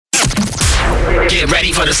Get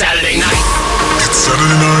ready for the Saturday night. It's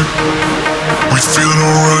Saturday night. We feeling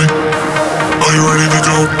alright. Are you ready to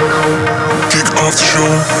go? Kick off the show.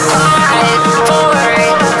 5, 4,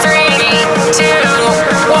 3, 2,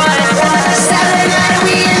 1. Saturday night,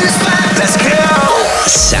 we in the spot. Let's go.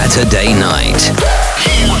 Saturday night.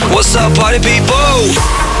 What's up, party people?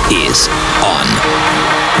 Is on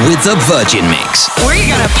with the Virgin Mix. We're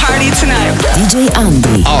gonna party tonight. DJ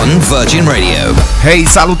ANDI On Virgin Radio. Hei,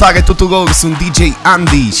 salutare tuturor, sunt DJ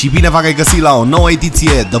ANDI și bine v-am regăsit la o nouă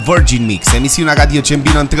ediție The Virgin Mix, emisiunea radio ce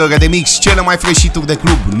îmbină între ore de mix cele mai fresh hit-uri de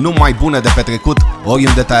club, numai bune de petrecut,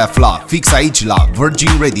 oriunde te-ai afla, fix aici la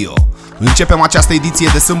Virgin Radio. Începem această ediție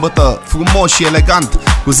de sâmbătă frumos și elegant,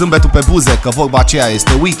 cu zâmbetul pe buze, că vorba aceea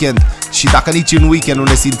este weekend și dacă nici în weekend nu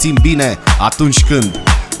ne simțim bine, atunci când?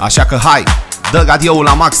 Așa că hai, dă radioul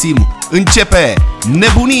la maxim, începe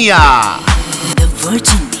nebunia! The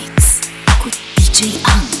Virgin Mix cu DJ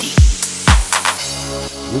ANDI.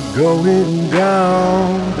 We're going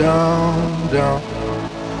down, down, down.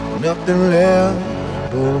 Nothing left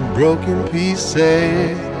but broken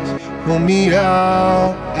pieces. Pull me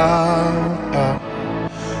out, out, out.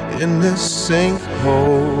 In this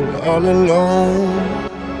sinkhole all alone.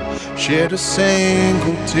 Shed a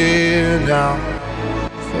single tear now.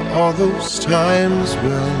 For all those times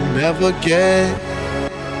we'll never get.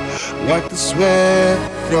 Wipe the sweat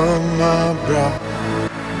from my brow.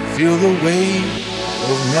 Feel the weight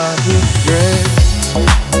of my regrets.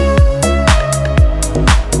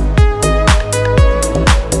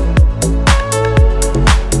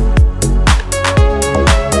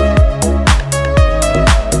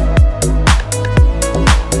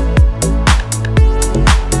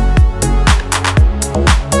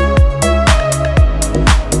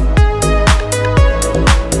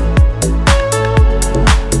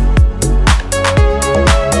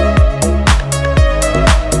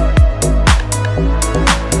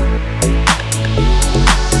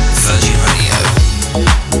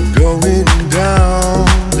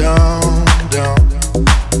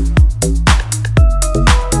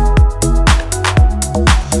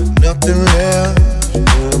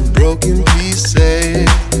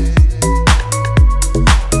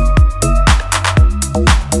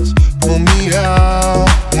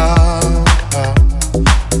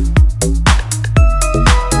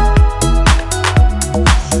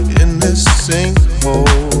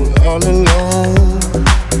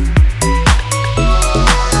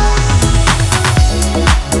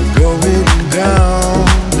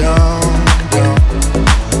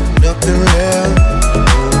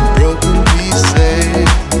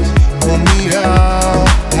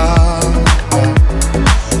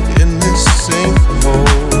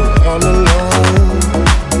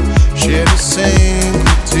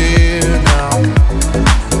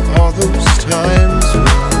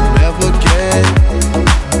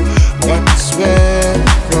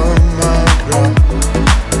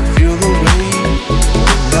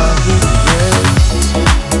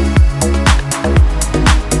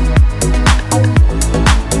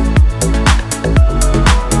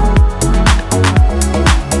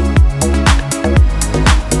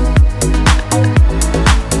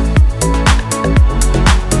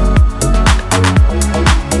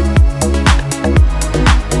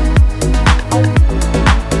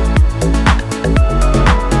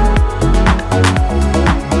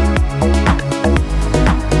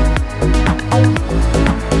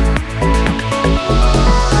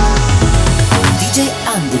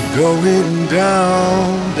 Going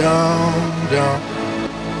down, down, down.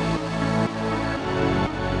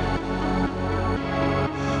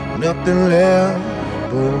 Nothing left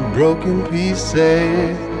but broken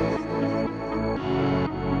pieces.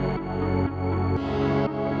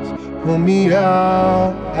 Pull me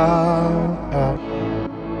out, out, out.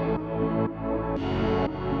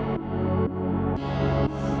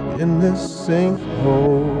 In this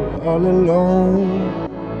sinkhole all alone.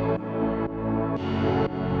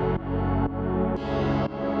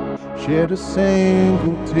 Shed a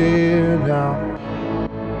single tear now.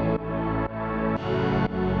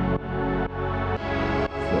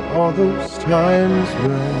 For all those times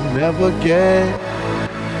we'll never get.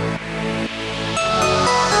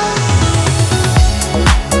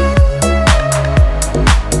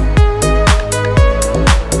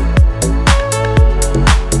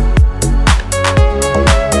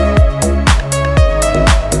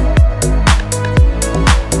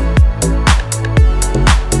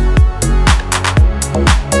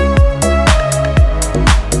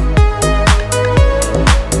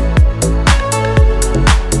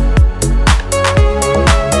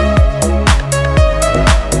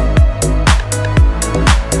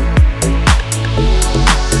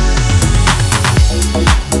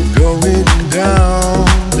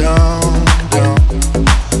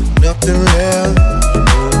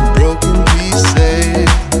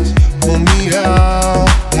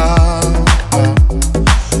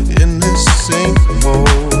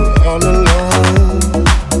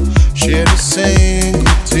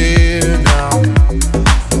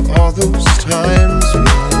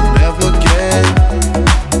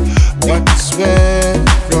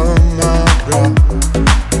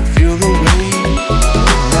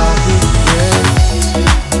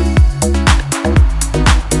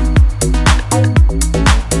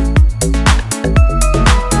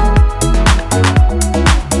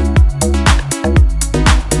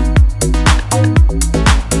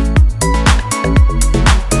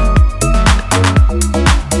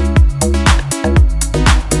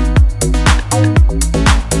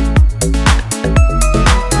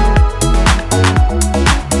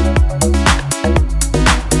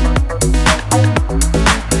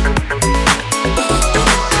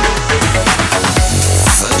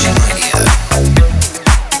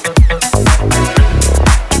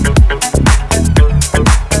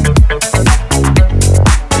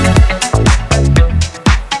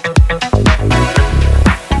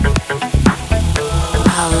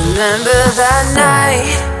 remember that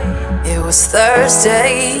night. It was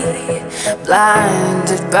Thursday.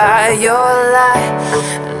 Blinded by your light.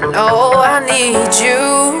 Oh, I need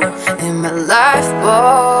you in my life,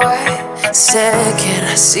 boy. Said, can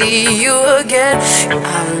I see you again?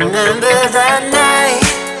 I remember that night.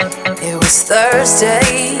 It was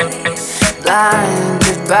Thursday.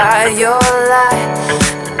 Blinded by your light.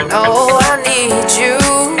 Oh, I need you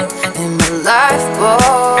in my life,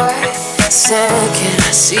 boy. Said, can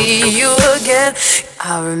I see you again?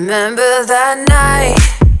 I remember that night.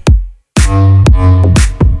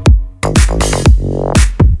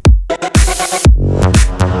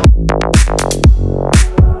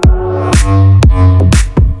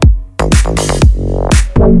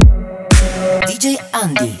 DJ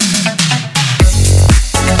ANDI.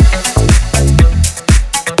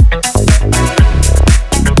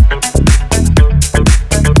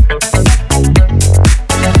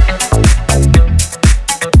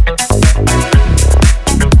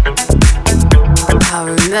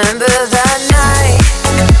 Remember that night,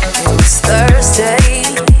 it was Thursday.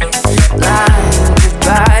 Blinded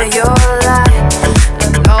by your light.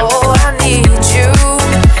 Oh, I need you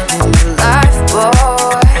in my life,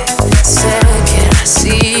 boy. Said, can I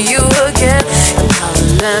see you again? I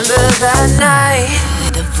remember that night.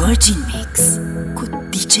 The Virgin Mix cu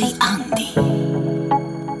DJ ANDI.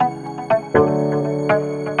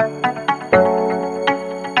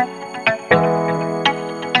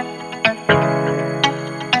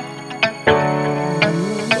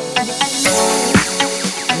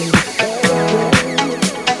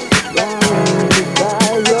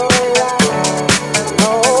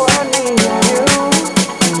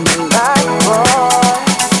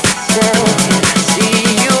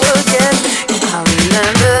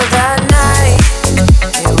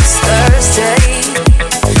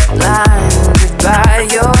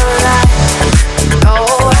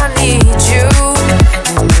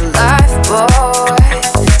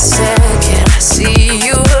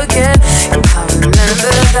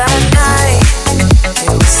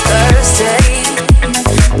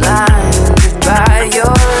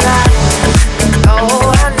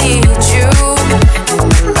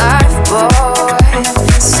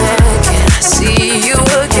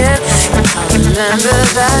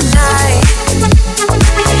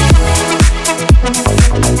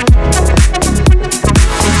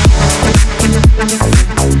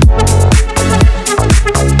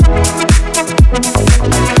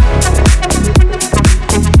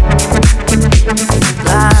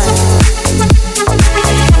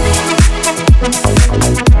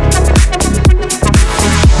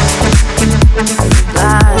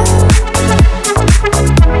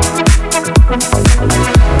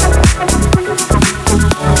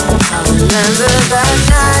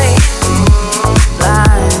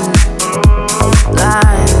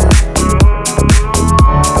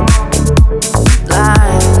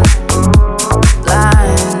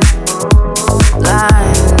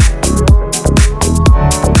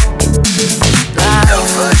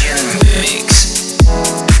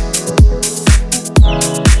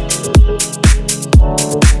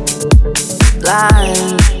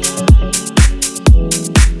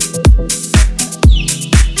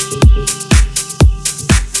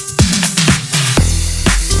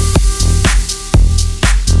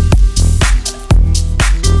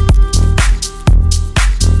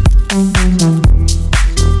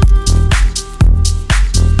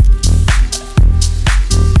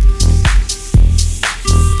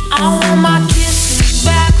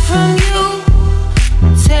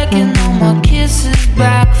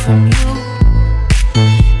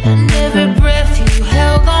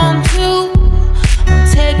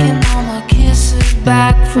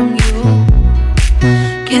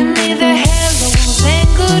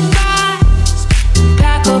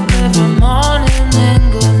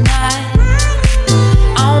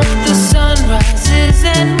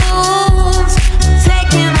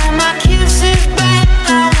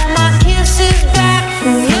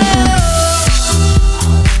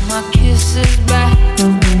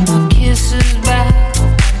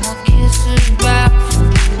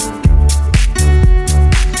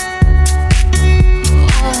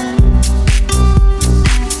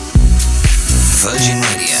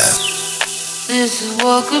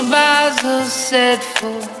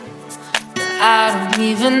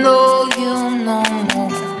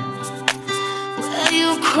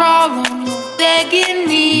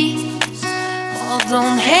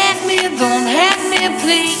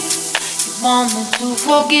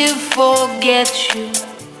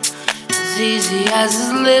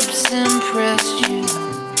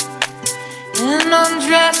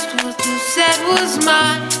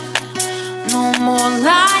 No more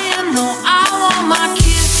lying, no, I want my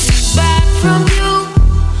kisses back from you.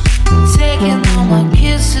 Taking all my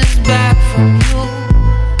kisses back from you.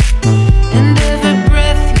 And every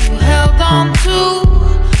breath you held on to.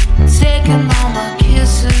 Taking all my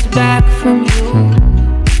kisses back from you.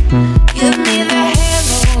 Give me the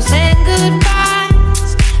hellos and goodbyes.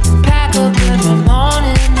 Pack up every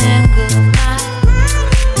morning and goodnight.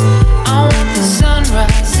 I want the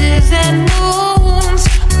sunrises and moons.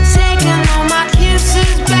 Taking all my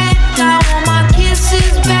kisses back. I want my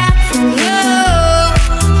kisses back from you.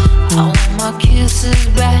 I want my kisses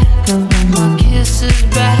back. I want my kisses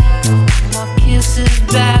back. I want my kisses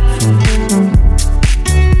back from you.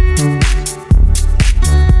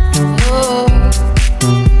 Oh.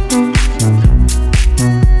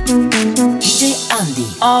 DJ Andy.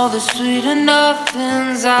 All the sweet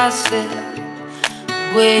nothings I said.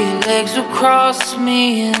 Way your legs would cross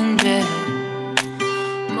me in bed.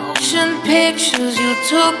 Motion pictures you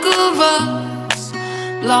took of us.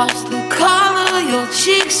 Lost the color, your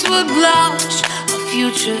cheeks would blush. Our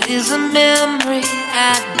future is a memory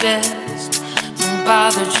at best. Don't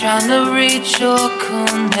bother trying to reach or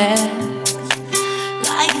connect.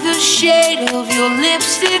 Like the shade of your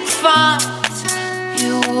lipstick font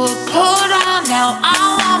you were put on. Now I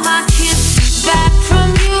want my kisses back from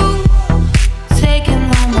you. Taking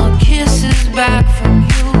all my kisses back from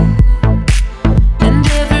you. And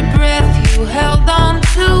every breath you held on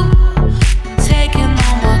to. Taking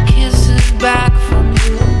all my kisses back from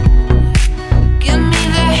you. Give me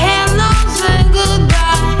the hellos and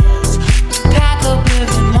goodbyes. Pack up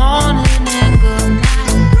every morning and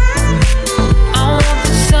goodnight. I want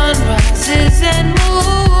the sunrises and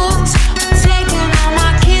moons. Taking all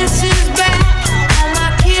my kisses back. All my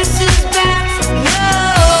kisses back from you.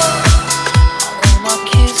 I want my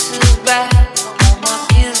kisses back. I want my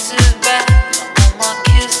kisses back. I want my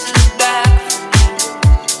kisses back from you.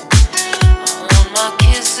 I want my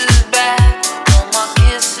kisses back. I want my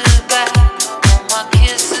kisses back. I want my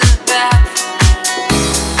kisses back from you.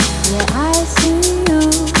 Yeah, I see you,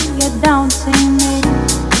 you're dancing me.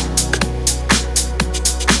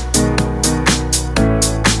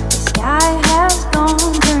 The sky has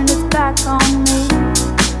gone, turned its back on me.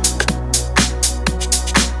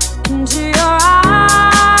 Into your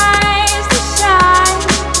eyes that shine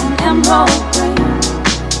an emerald green.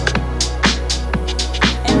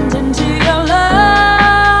 And into your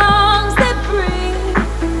lungs that breathe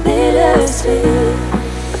bittersweet.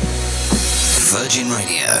 Virgin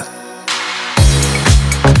Radio.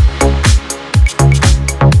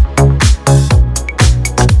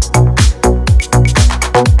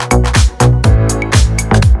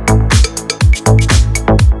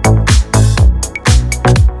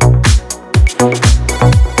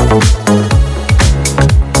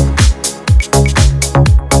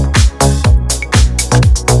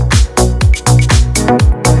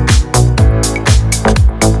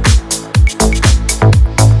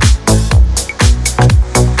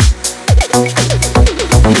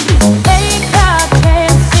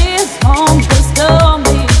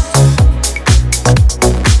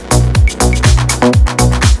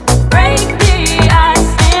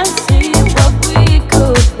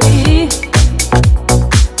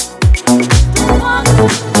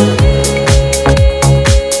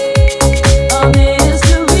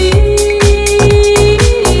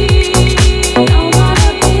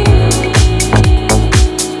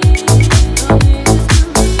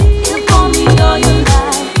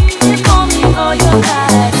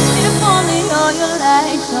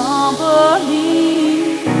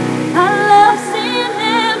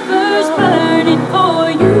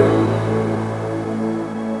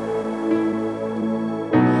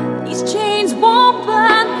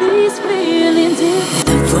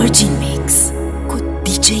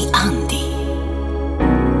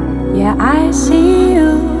 Yeah, I see you,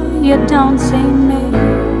 you don't see me.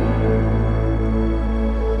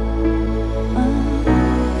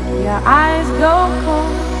 Your eyes go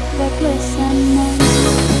cold, they're glistening.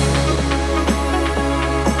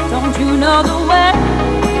 Don't you know the way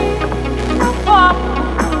I walk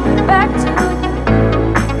back to you?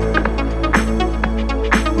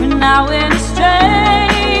 When I went astray,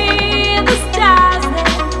 the stars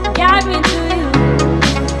that guide me to you.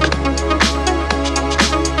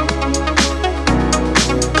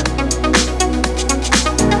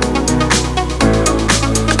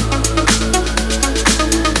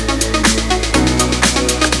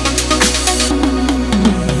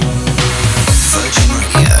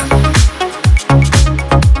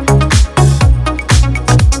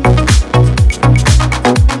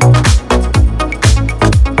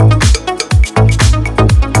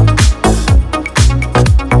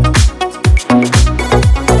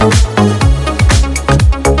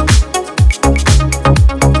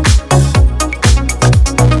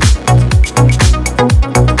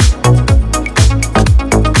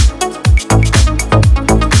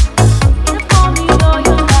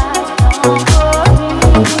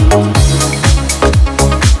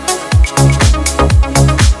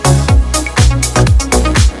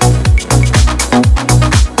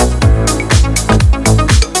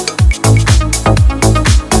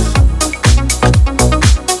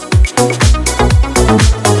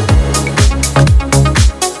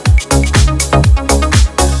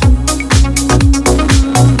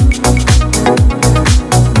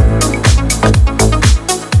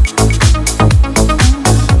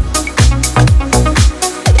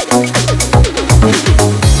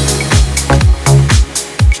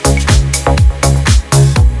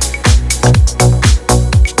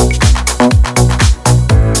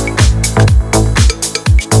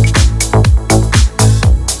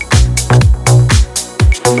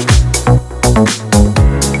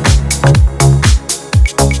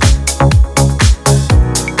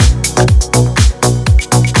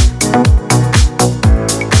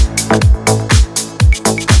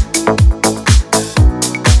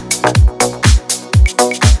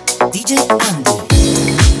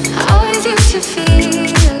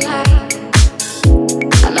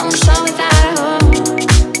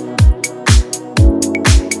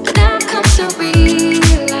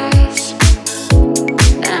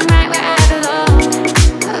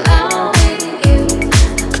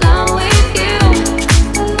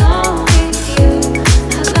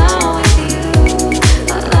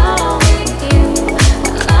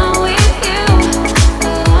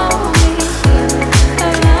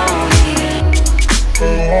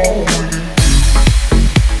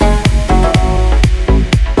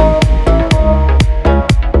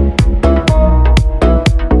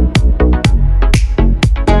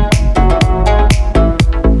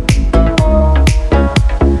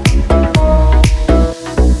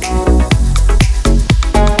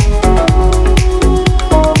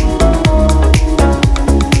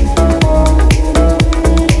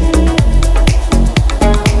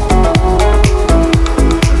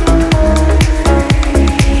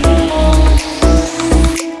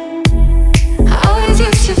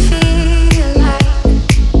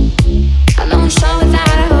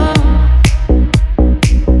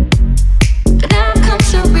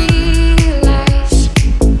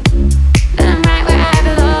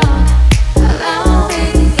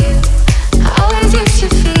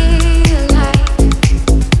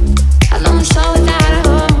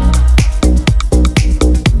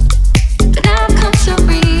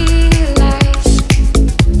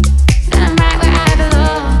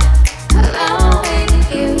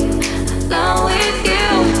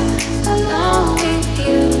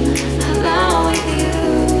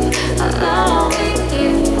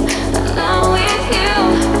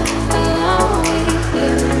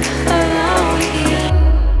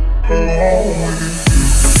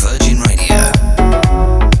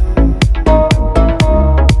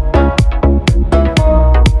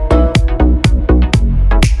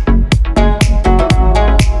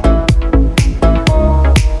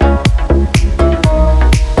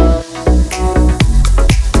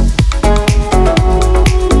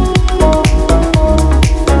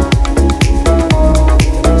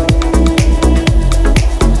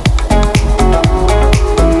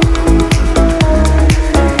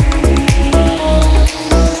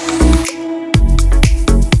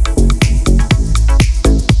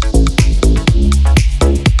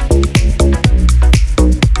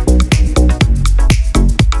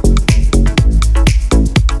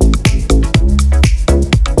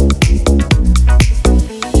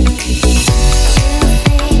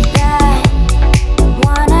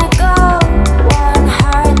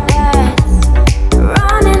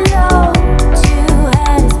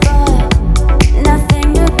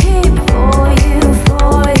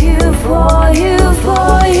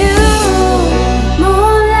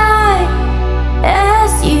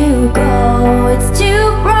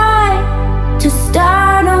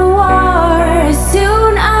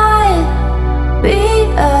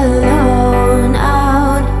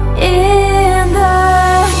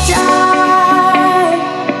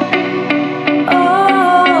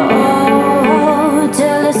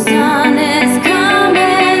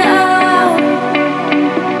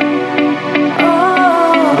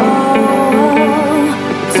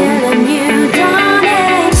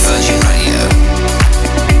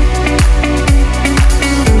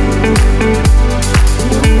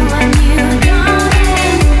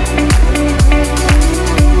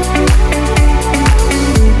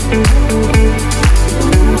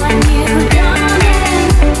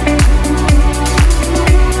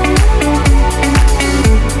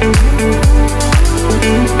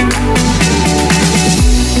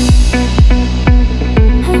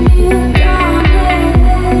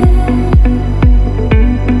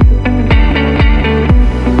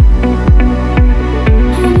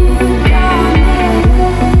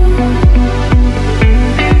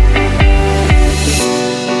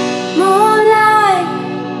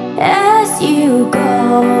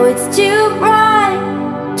 go, it's too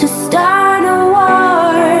bright to start a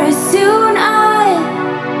war. Soon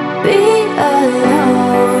I'll be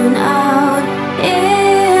alone out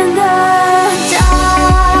in the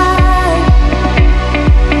dark.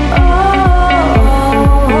 Oh,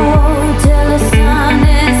 till the sun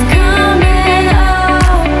is coming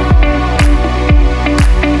up.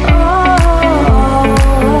 Oh,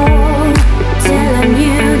 till a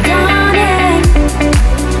new dawning.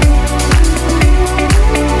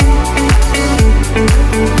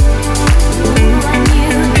 A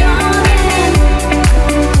new dawning.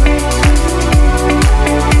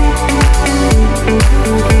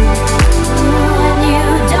 A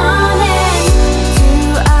new dawning. Two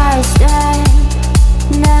eyes stay,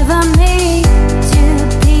 never meet. Two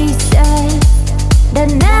pieces that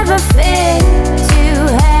never fit. Two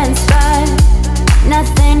hands but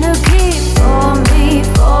nothing to keep for me,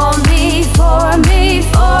 for me, for me,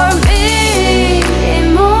 for me. In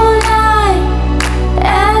moonlight,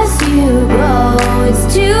 as you go, it's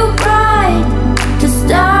too bright to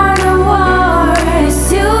start a war.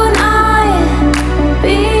 Soon I'll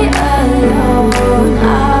be alone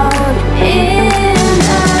out in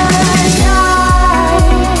the dark.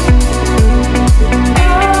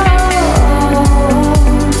 Oh,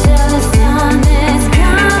 till the sun is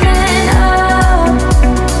coming up.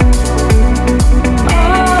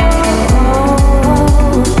 Oh,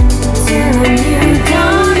 till a new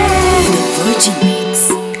dawning. The Virgin Mix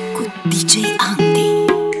con DJ Andy.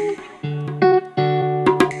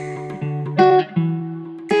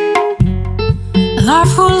 A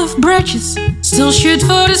life full of bridges, still shoot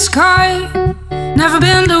for the sky. Never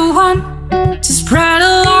been the one to spread a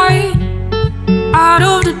light. Out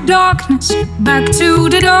of the darkness, back to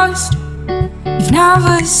the dust. You've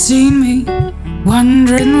never seen me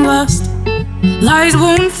wandering lost. Lies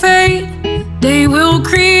won't fade, they will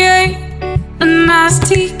create a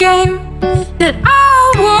nasty game that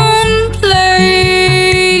I won't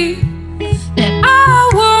play. That I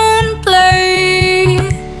won't play.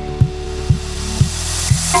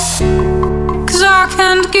 'Cause I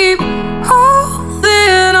can't keep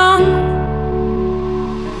holding on.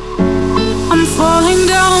 I'm falling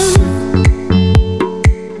down.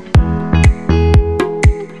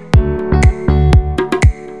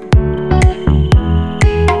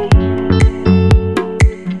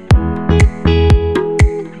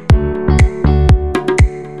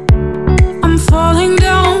 I'm falling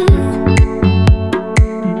down.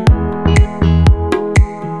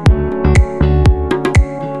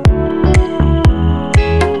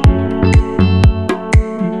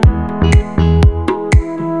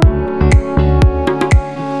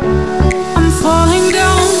 I'm falling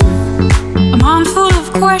down. A mind full of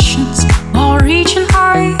questions, all reaching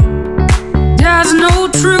high. There's no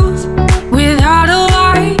truth without a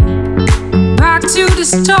lie. Back to the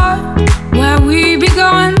start, where we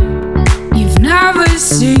begun. You've never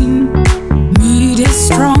seen me this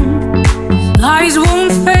strong. Lies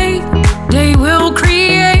won't fade, they will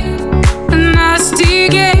create a nasty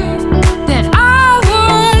game that I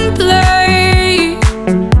won't play.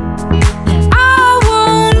 That I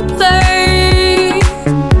won't play.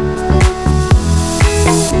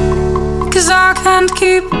 'Cause I can't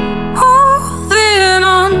keep holding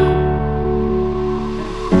on.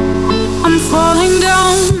 I'm falling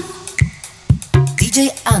down. DJ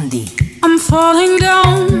Andy. I'm falling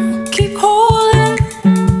down. Keep holding,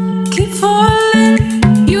 keep falling.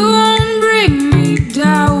 You won't bring me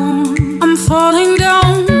down. I'm falling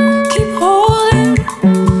down. Keep holding,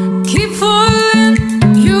 keep falling.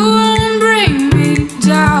 You won't bring me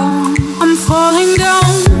down. I'm falling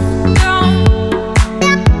down, down,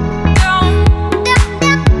 down,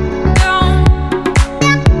 down,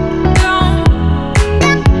 down,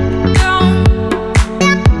 down,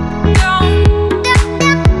 down,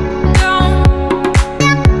 down.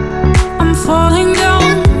 I'm falling down,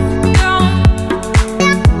 down,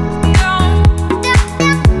 down,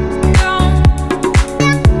 down, down,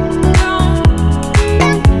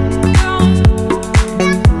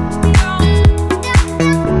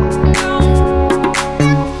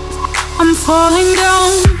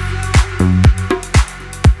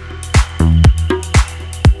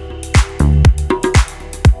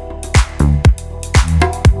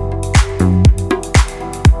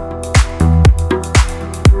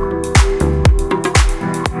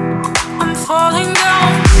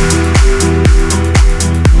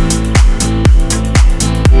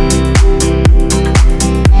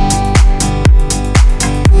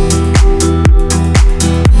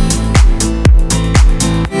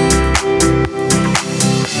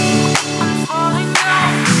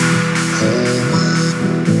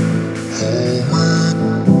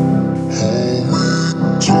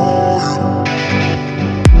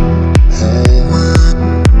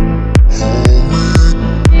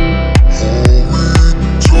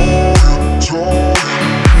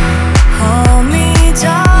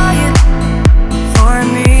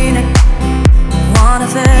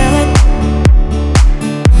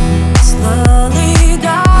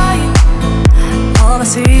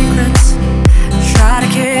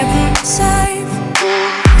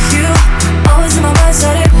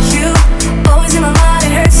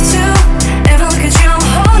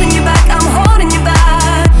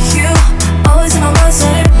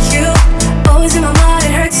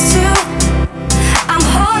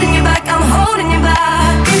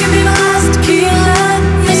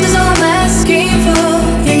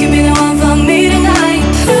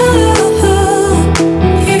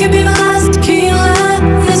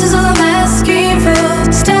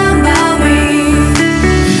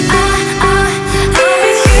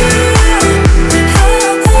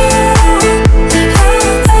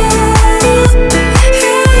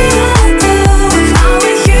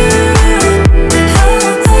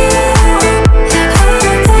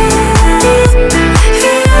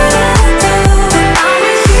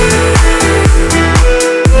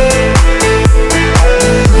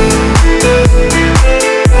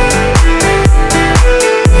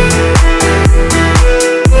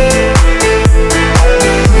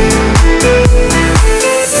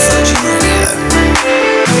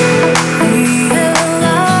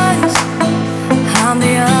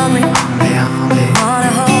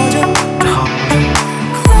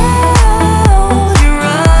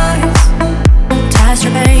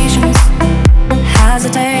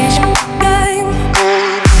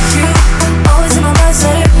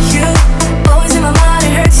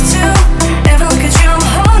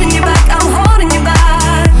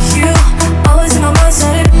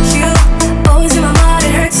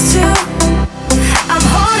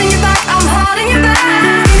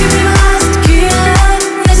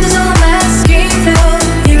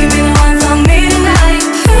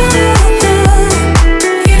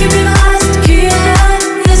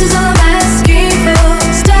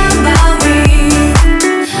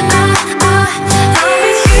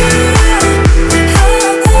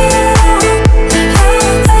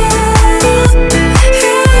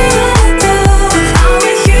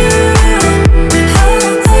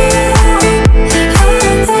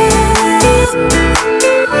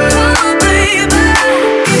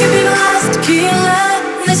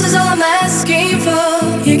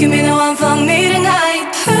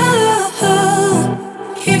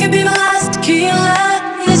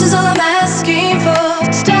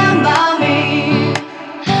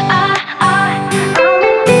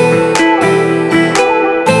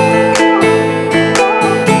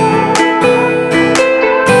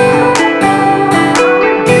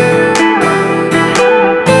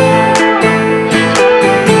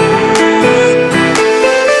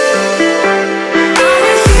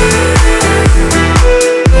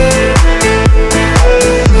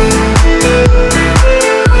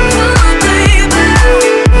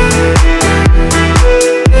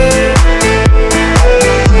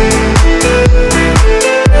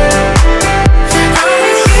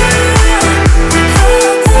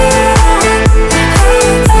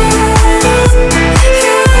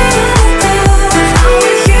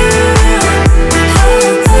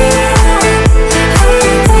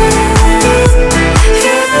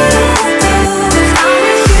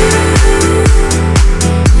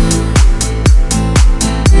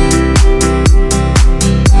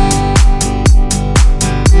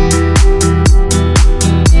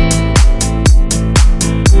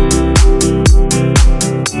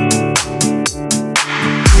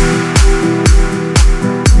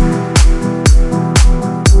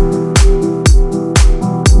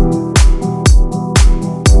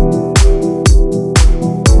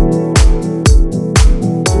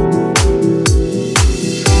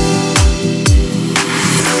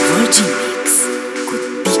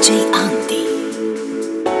 DJ ANDI.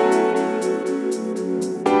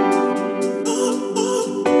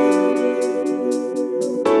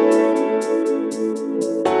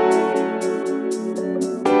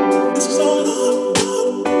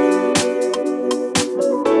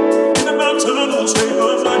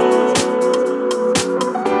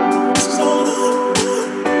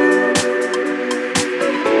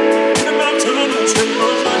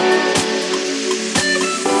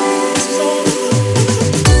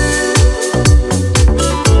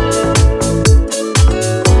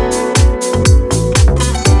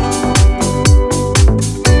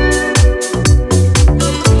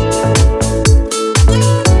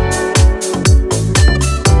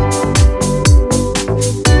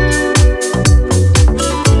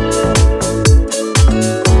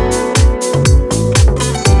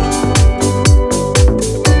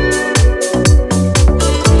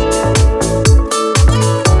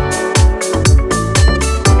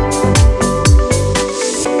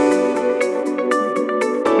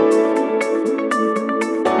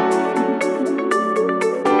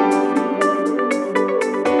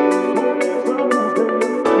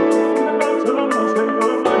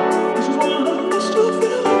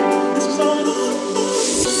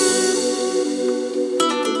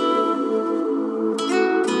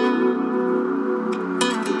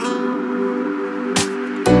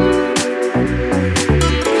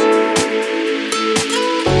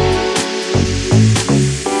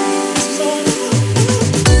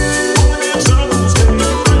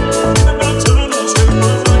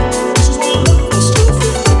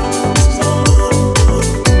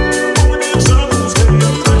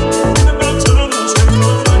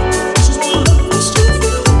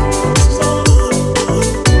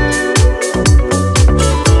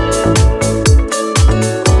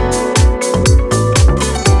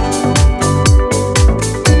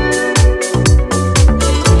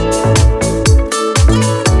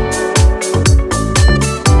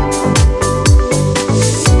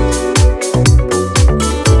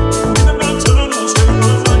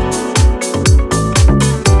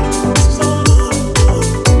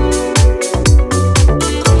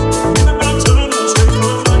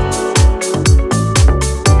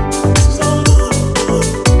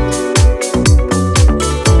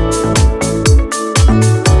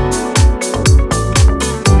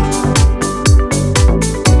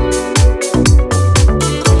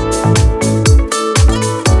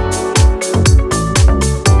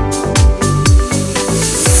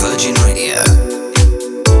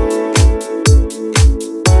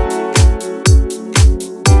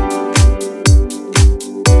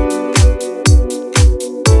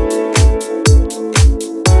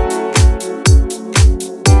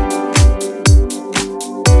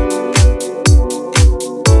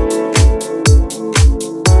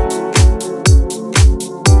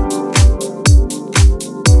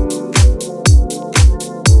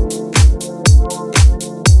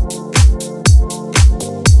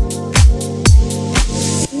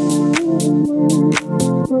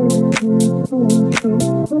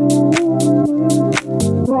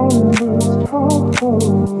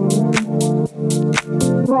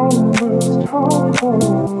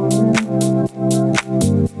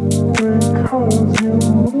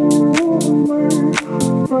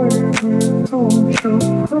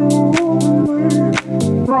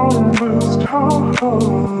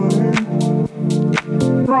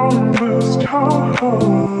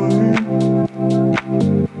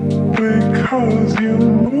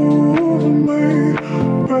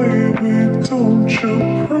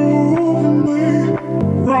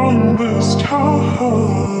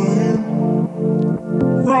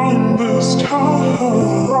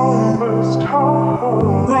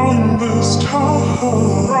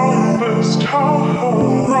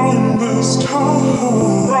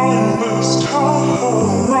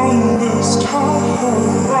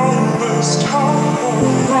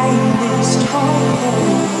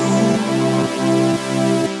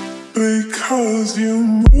 Because you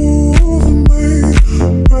move me,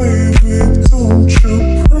 baby, don't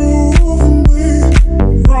you prove me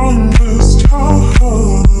wrong this time,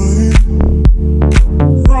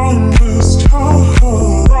 wrong this time,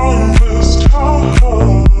 wrong this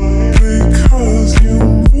time. Because you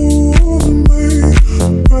move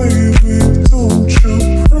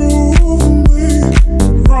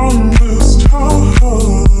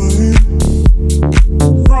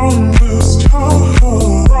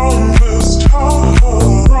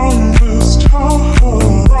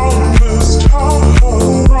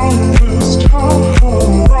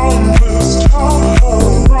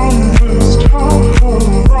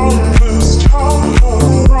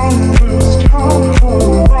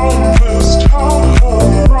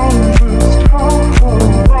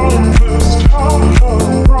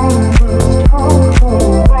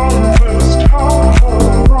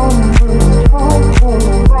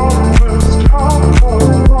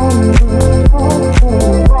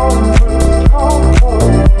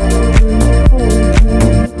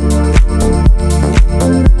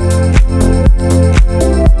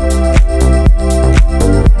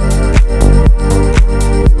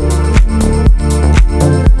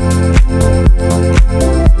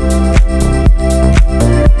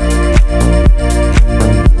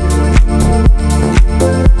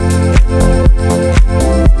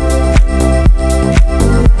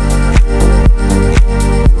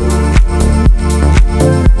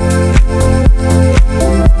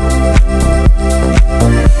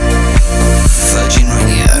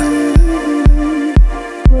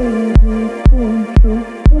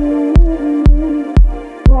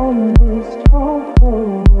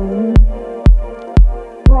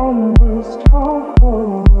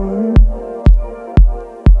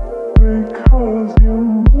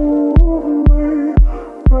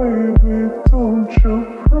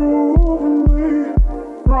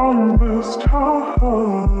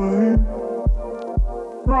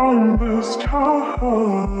wrong this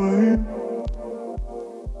time.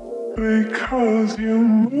 Because you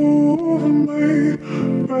move me,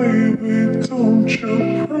 baby, don't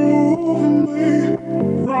you prove me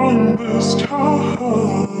wrong this time.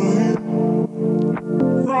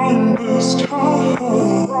 Wrong this time.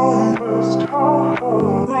 Wrong this time.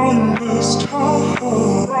 Wrong this time.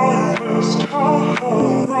 Wrong this time.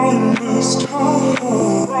 Wrong this time.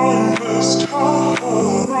 Wrong this time.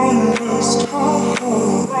 Wrong this time.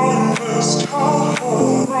 Wrong this time.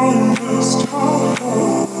 Wrong this time.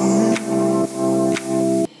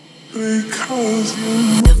 Because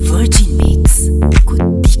you The Virgin Mix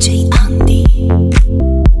con DJ ANDI.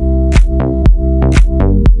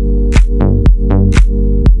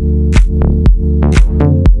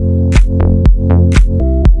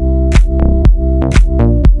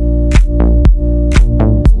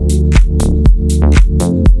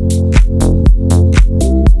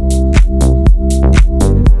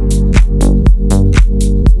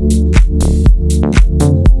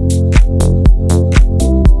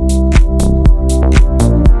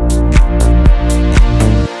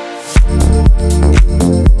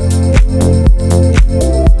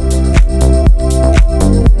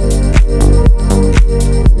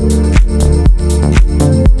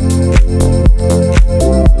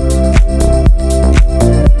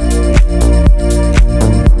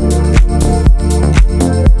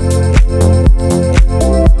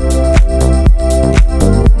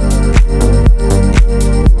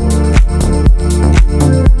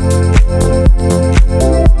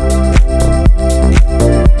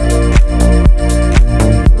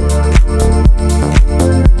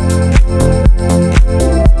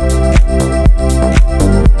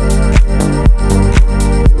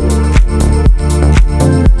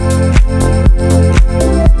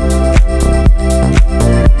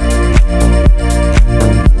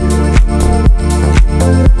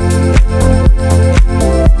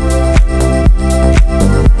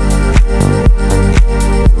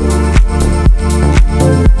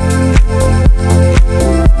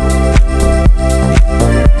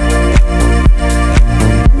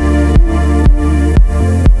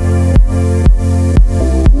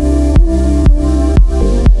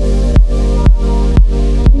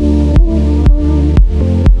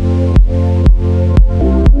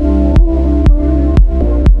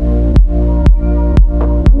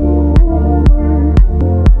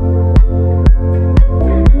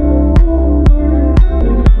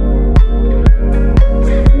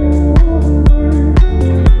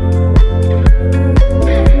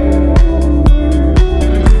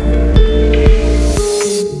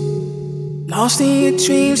 Lost in your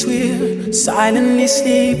dreams, we're silently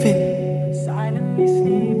sleeping.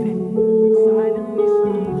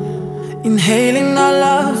 Inhaling our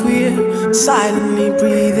love, we're silently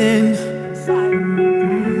breathing.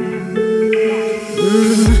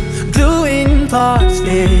 Doing parts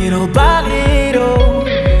little by little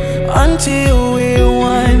until we're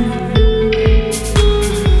one.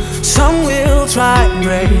 Some will try and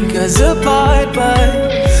break us apart,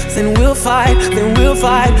 but then we'll fight, then we'll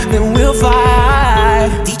fight, then we'll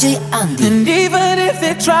fight. DJ ANDI. And even if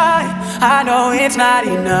they try, I know it's not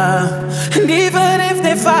enough. And even if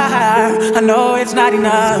they fire, I know it's not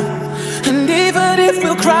enough. And even if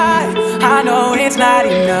we'll cry, I know it's not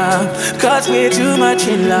enough. 'Cause we're too much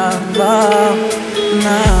in love, oh,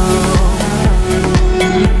 no.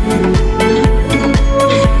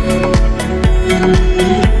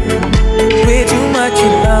 We're too much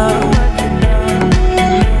in love.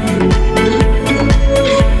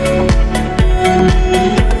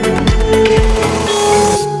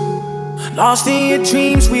 Lost in your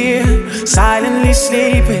dreams, we're silently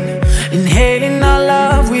sleeping. Inhaling our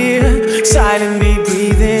love, we're silently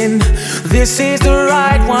breathing. This is the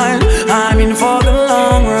right one, I'm in for the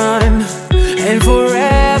long run. And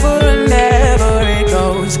forever and ever it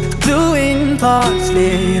goes. Doing parts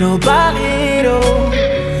little by little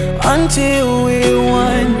until we're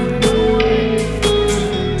one.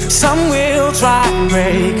 Some will try and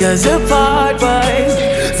break us apart, but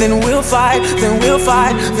then we'll fight, then we'll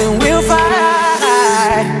fight, then we'll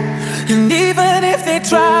fight. And even if they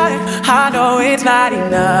try, I know it's not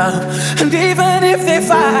enough. And even if they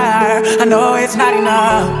fire, I know it's not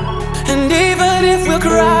enough. And even if we'll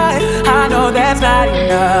cry, I know that's not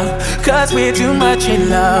enough. 'Cause we're too much in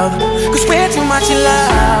love. 'Cause we're too much in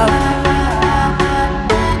love.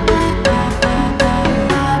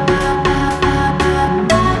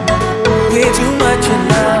 We're too much in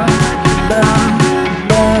love.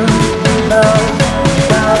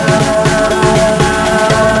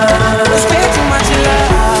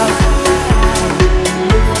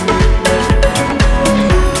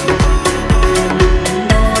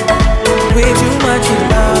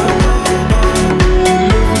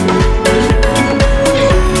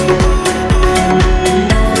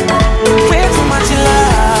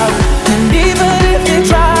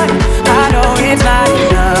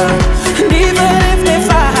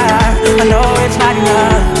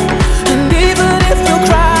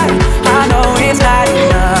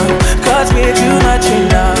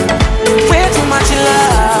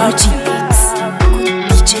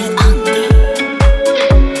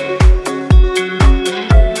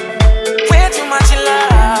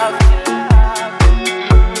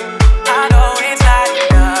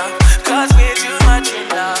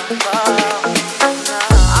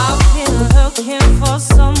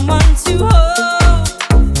 someone to hold.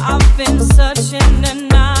 I've been searching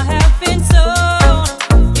and I have been told,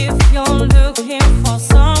 if you're looking for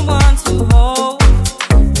someone to hold,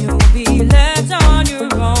 you'll be left on your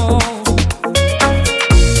own.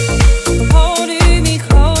 Holding me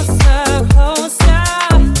closer, closer,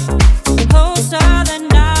 closer than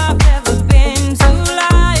I've ever been to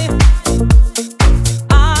life.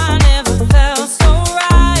 I never felt so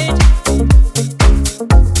right.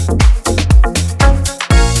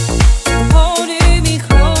 Holding me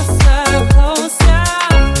closer, closer,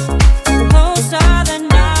 closer than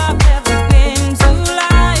I've ever been to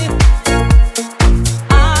life.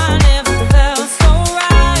 I never felt so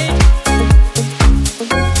right.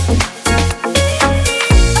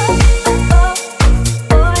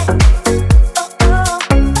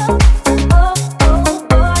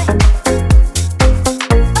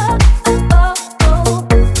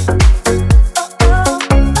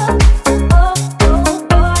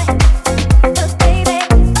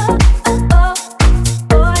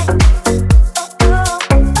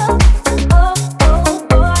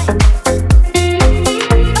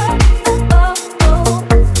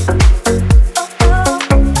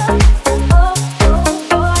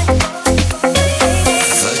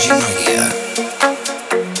 Virgin Radio.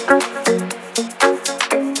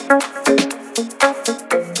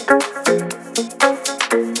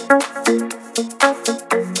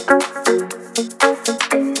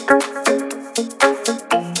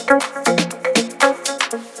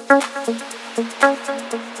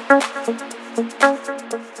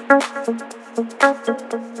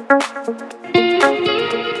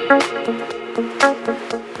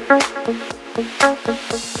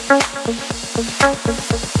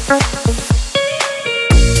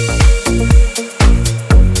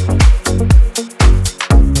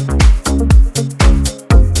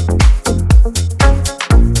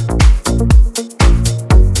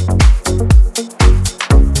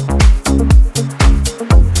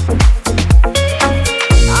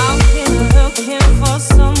 I've been looking for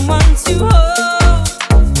someone to hold.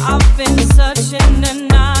 I've been searching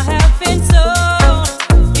and I have been told,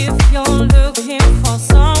 if you're looking for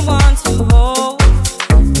someone to hold,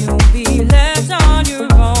 you'll be left on your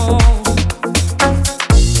own.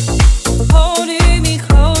 Holding me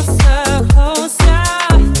closer, closer,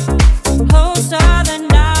 closer than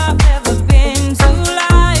I've ever been to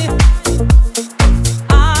life.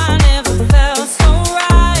 I never felt so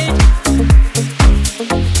right.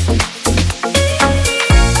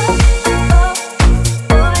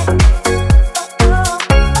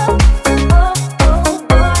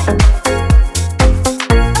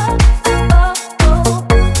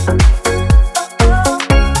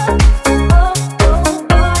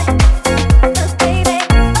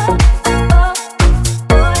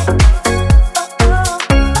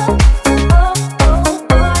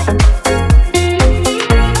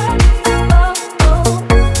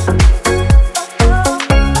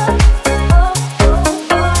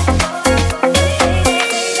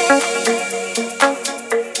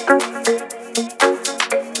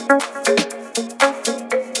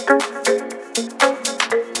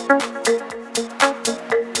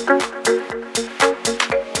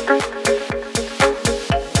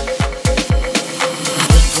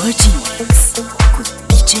 The Virgin Mix with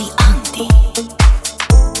DJ Andy.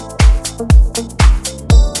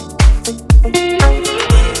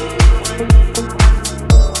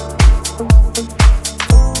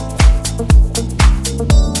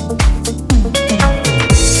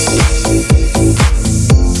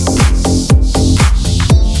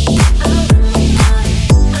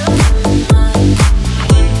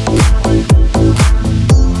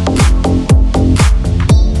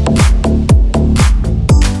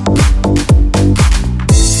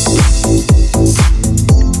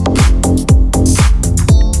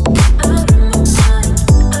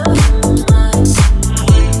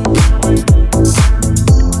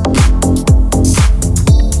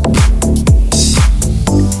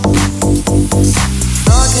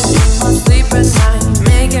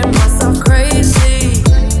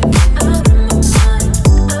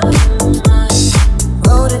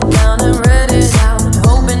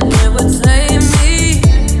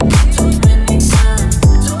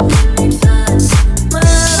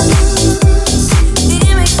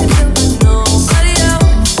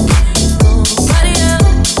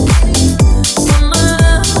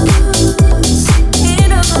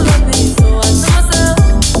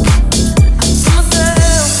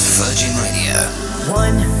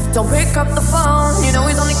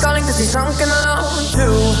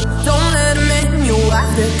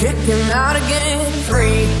 kick him out again.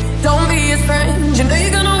 3, don't be his friend. You know you're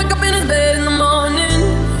gonna wake up in his bed in the morning,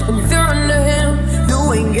 and if you're under him,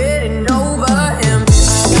 you ain't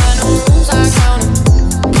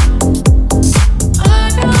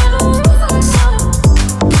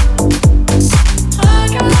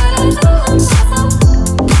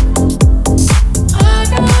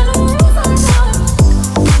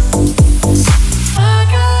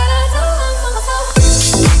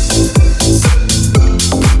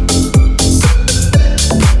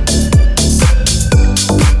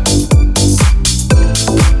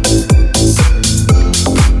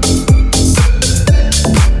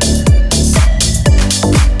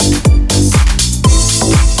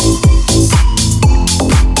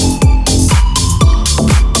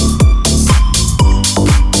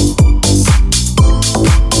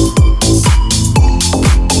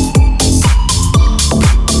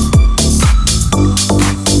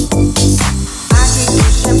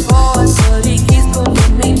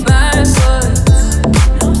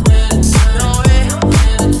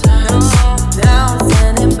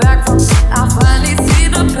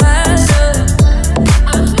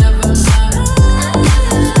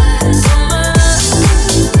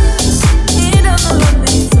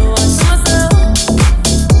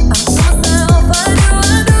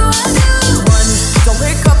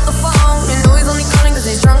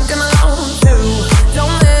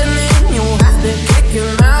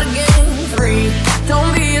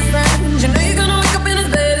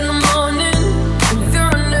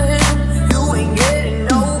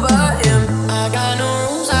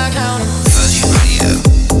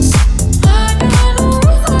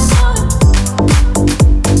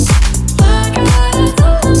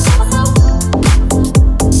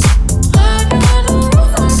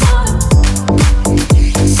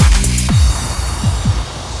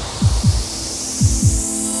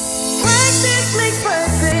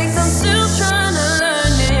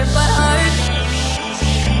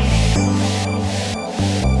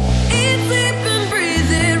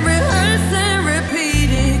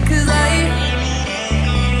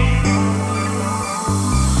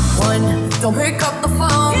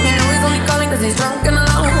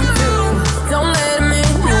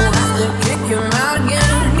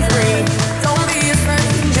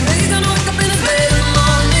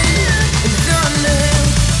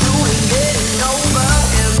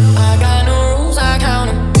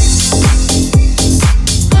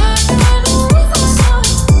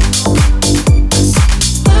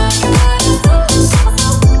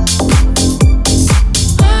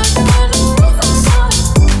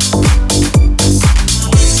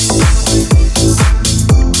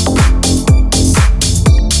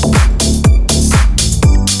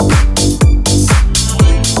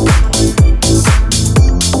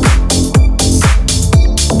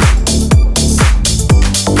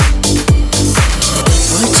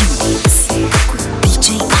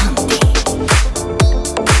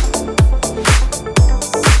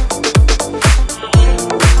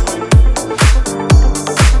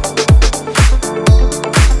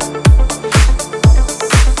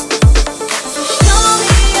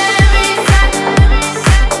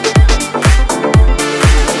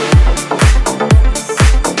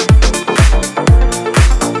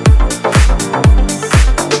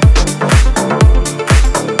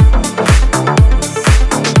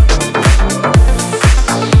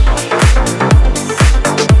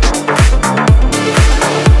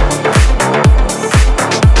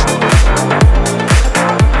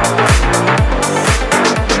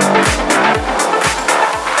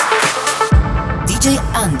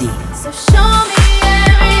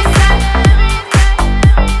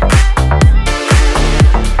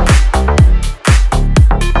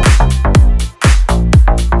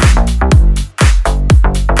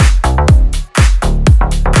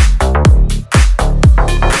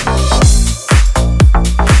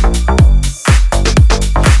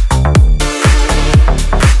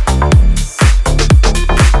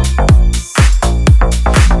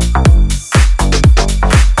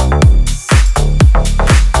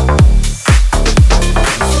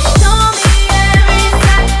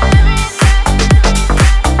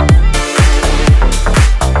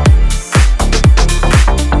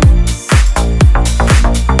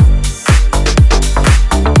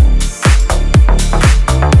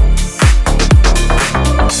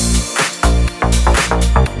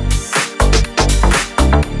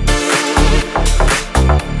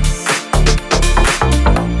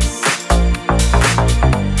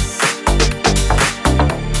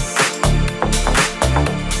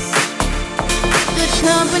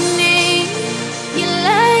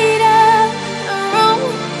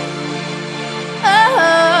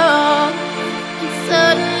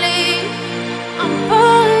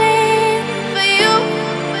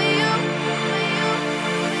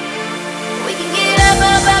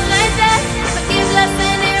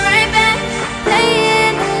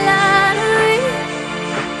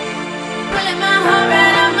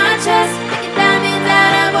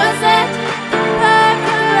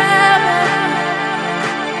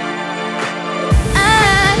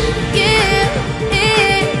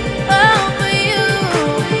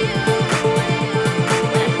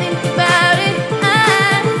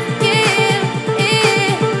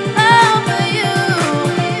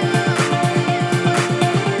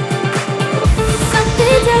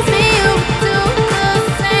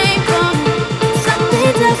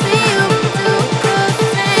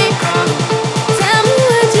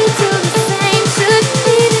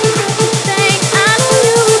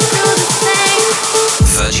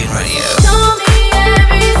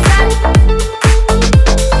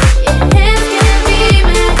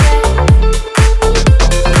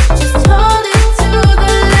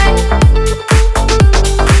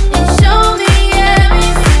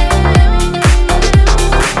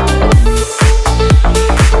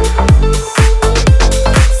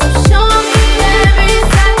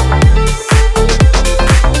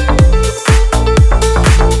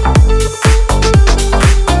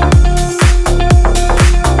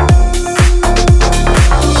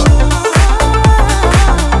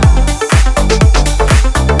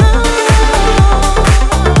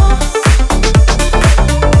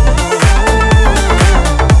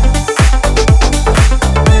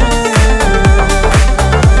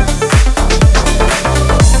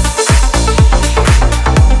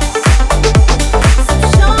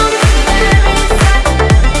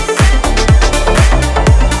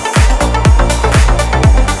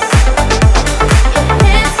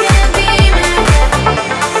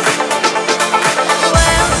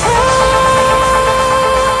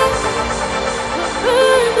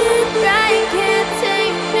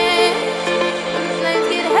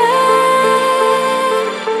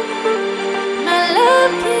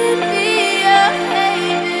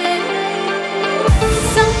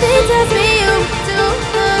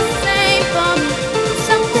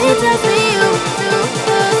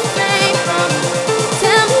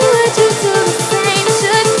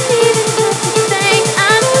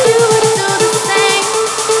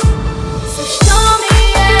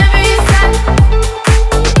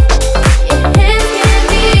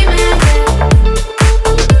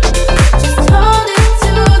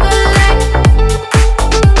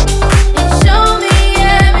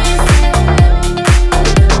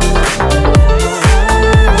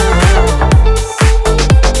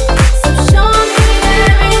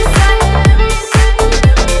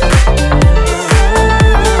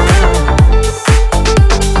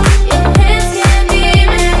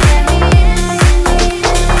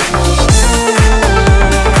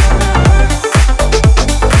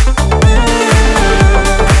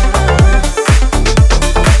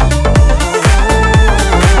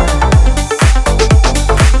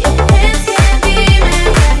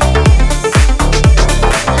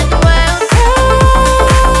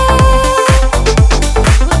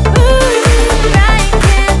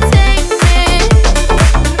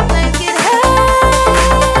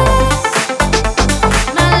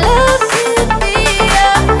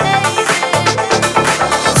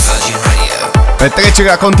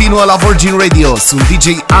Petrecerea continuă la Virgin Radio, sunt DJ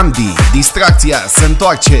Andy. Distracția se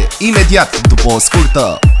întoarce imediat după o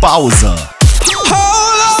scurtă pauză.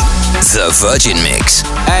 The Virgin Mix.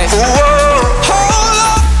 Hey. Hold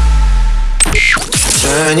up.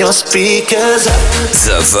 Turn your speakers up.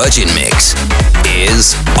 The Virgin Mix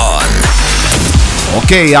is on.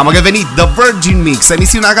 Ok, am revenit, The Virgin Mix,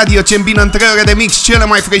 emisiunea radio ce îmbină în 3 ore de mix cele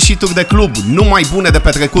mai freșituri de club, numai bune de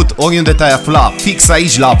petrecut, oriunde te-ai afla, fix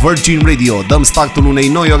aici la Virgin Radio. Dăm startul unei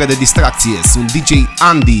noi ore de distracție. Sunt DJ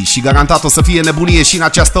Andy și garantat o să fie nebunie și în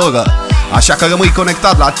această oră. Așa că rămâi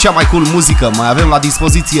conectat la cea mai cool muzică. Mai avem la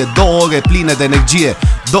dispoziție 2 ore pline de energie,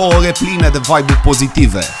 2 ore pline de vibe-uri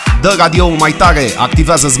pozitive. Dă radio-ul mai tare,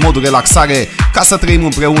 activează-ți modul relaxare ca să trăim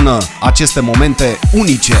împreună aceste momente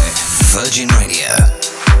unice. Virgin Radio.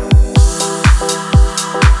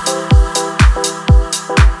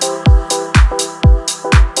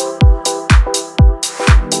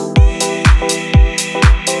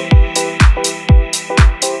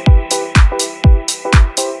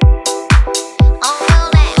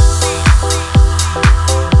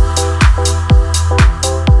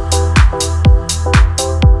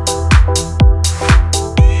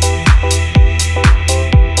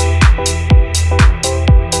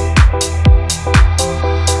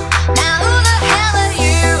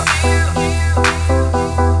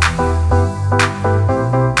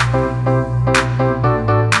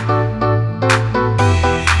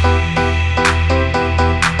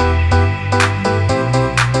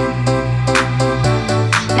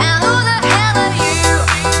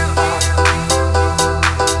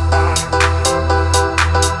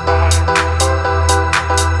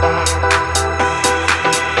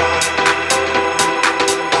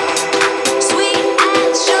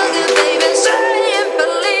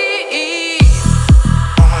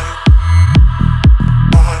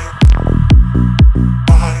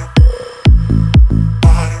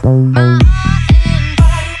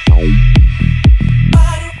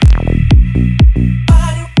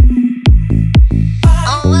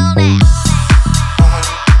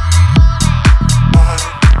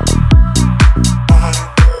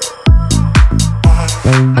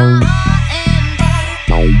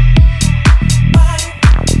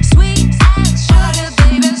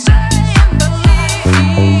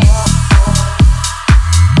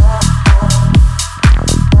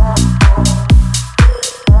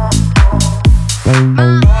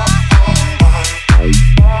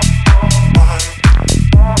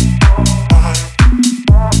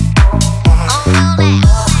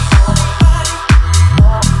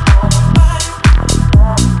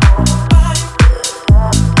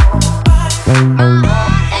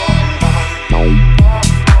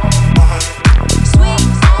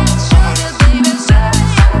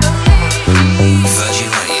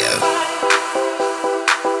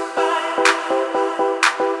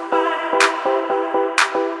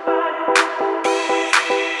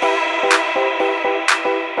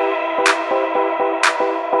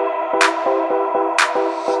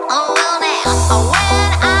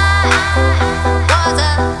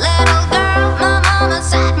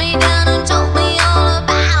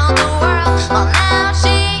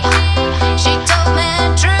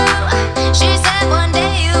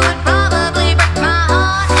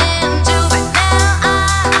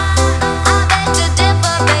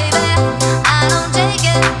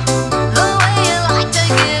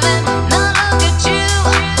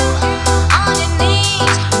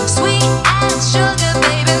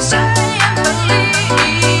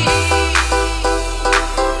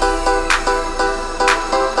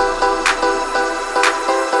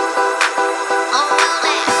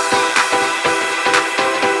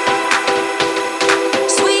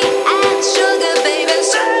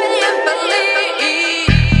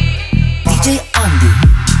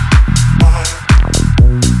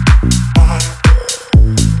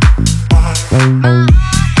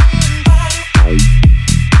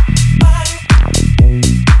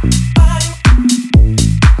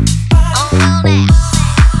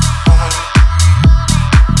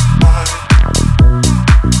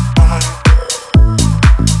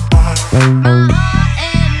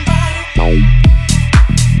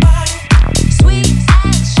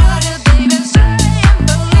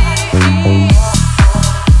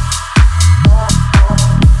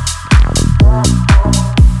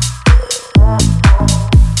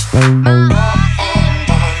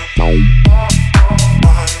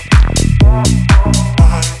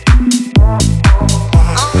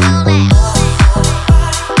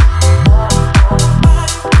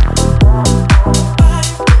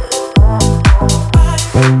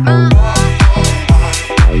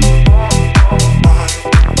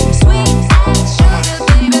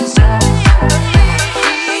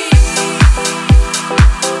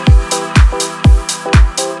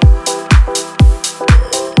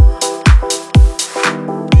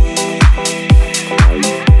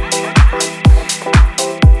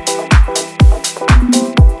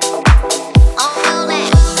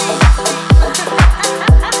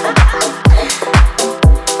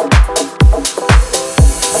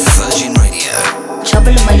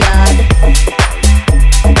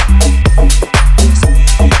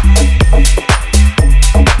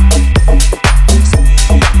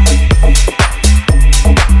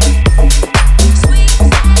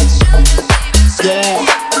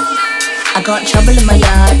 got trouble in my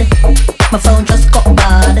yard. My phone just got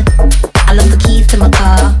barred. I lost the keys to my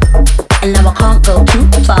car, and now I can't go too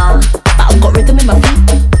far. But I've got rhythm in my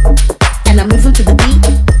feet, and I'm moving to the beat.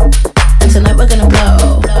 And tonight we're gonna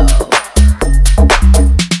blow.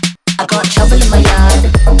 I got trouble in my yard.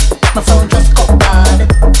 My phone just got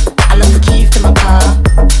barred. I lost the keys to my car,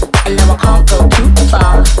 and now I can't go too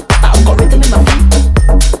far. But I've got rhythm in my feet,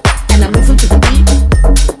 and I'm moving to the beat.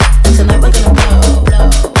 And tonight we're gonna blow.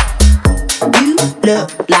 You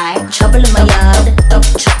look like trouble in my yard.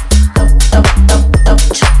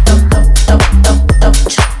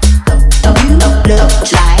 You look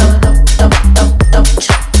like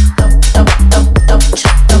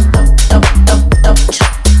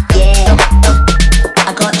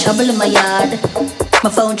trouble in my yard. My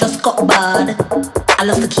phone just got barred. I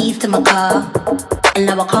lost the keys to my car, and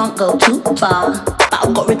now I can't go too far. But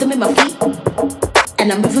I've got rhythm in my feet,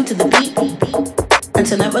 and I'm moving to the beat. And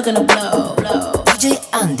tonight we're gonna blow. DJ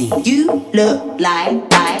Andy. You look like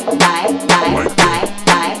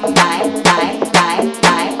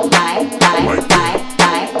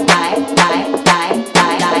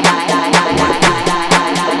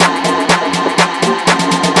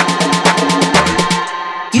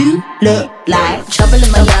You look like trouble in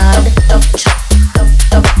my yard.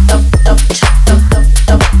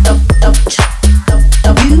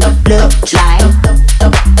 You look like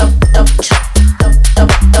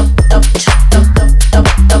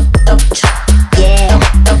yeah.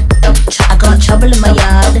 I got trouble in my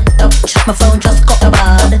yard. My phone just got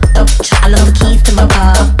barred. I lost the keys to my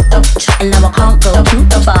car, and now I can't go too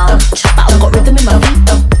far. But I've got rhythm in my feet,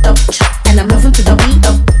 and I'm moving to the beat.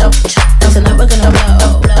 And tonight we're gonna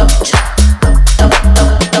blow.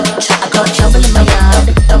 I got trouble in my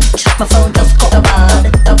yard. My phone just got barred.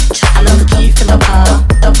 I lost the keys to my car,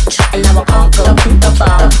 and now I can't go too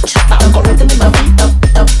far. But I've got rhythm in my feet,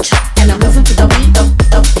 and I'm moving to the beat.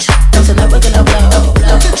 And tonight we're gonna blow.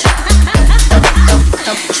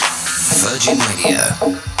 Virgin Radio.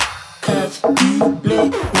 'Cause you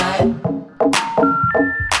look like.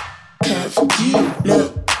 'Cause you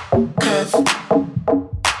look. 'Cause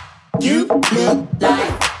you look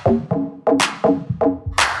like.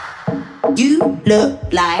 You look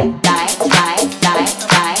like.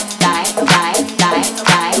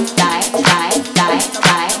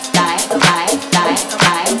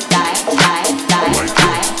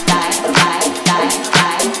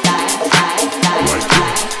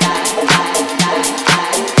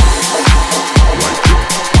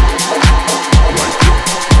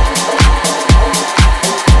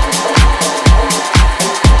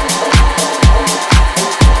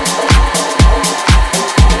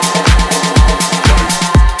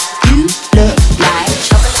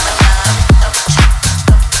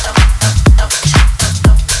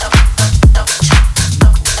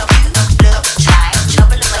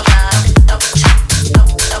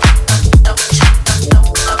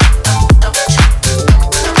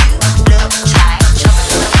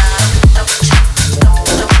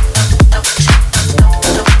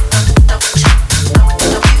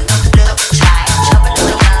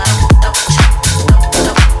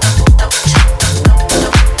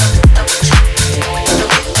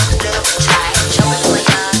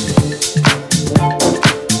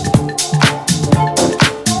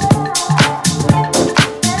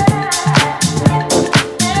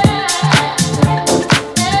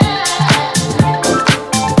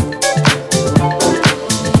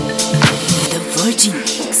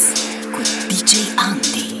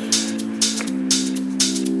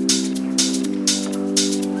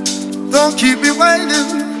 Don't keep me waiting,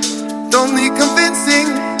 don't need convincing.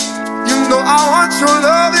 You know I want your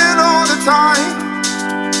loving all the time.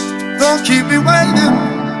 Don't keep me waiting,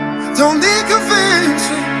 don't need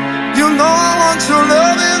convincing. You know I want your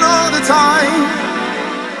loving all the time.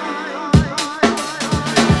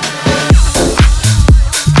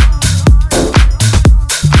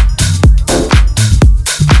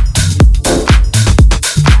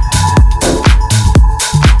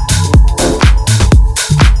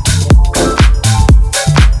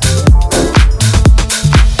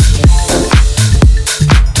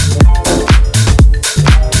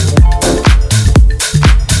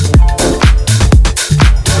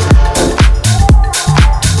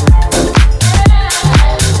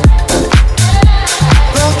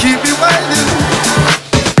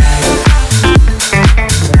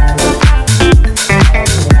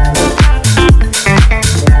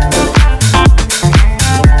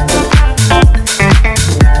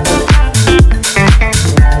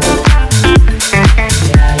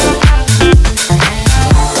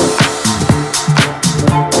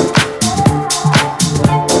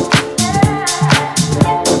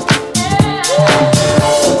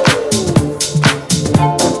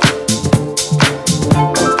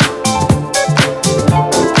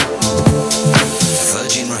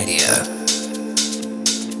 Romania.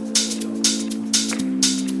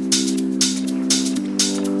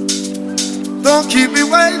 Don't keep me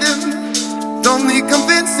waiting, don't need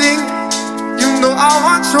convincing. You know I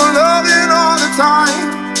want your loving all the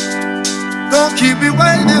time. Don't keep me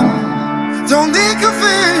waiting, don't need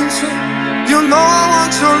convincing. You know I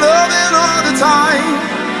want your loving all the time.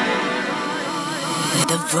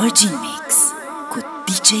 The Virgin Mix cu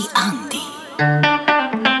DJ Andy.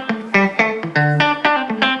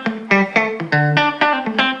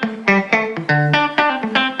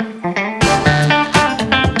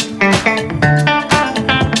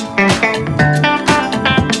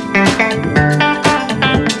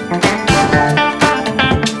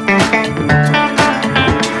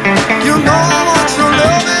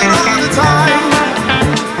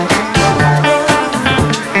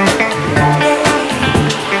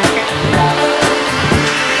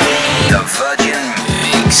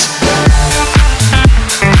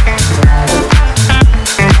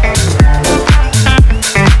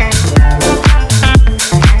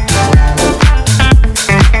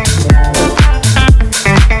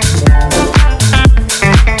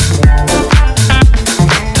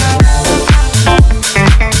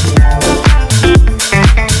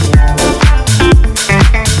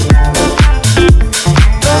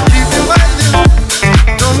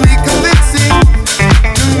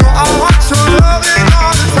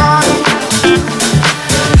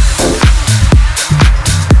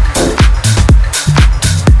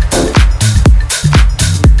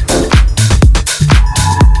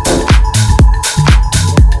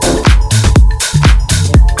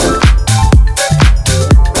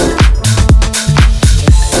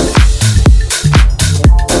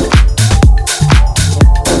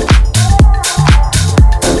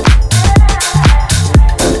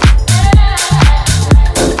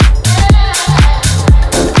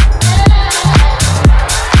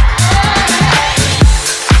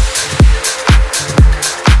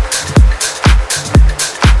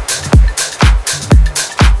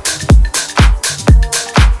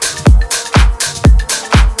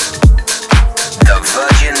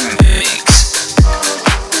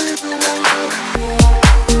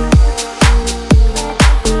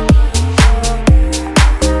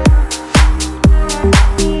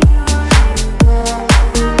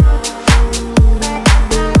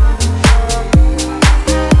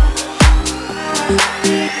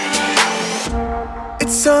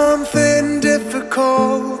 Something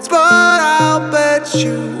difficult, but I'll bet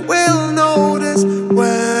you will notice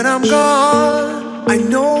when I'm gone. I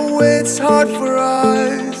know it's hard for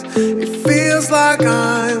us. It feels like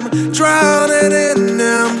I'm drowning in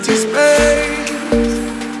empty space.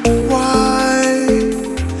 Why?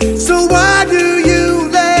 So why do you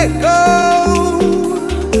let go?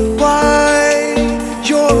 Why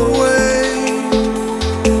you're away?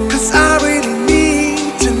 'Cause I really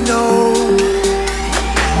need to know.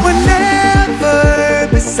 Whenever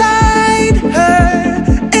beside her,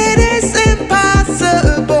 it is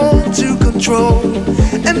impossible to control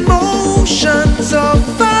emotions of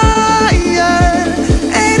fire.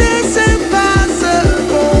 It is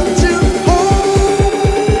impossible to hold.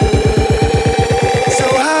 So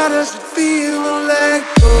how does it feel to let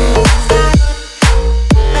go?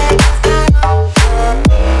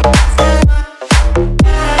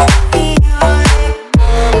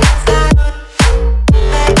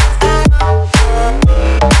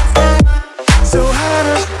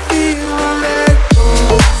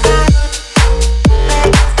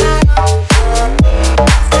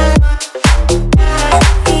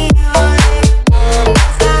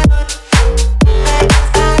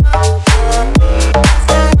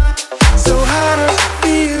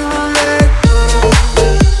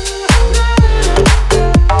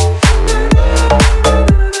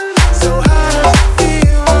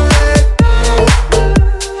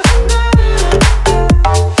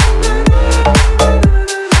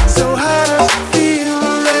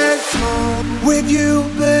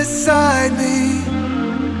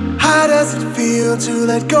 To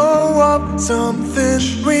let go of something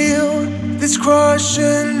real, this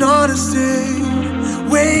crushing honesty,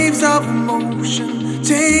 waves of emotion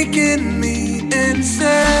taking me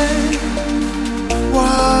insane.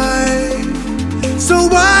 Why? So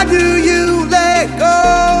why do you let go?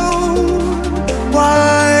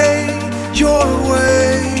 Why you're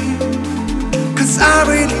away? 'Cause I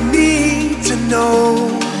really need to know.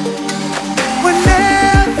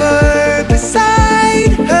 Whenever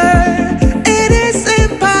beside her,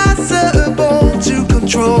 to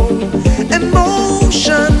control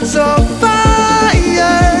emotions of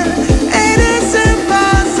fire. It is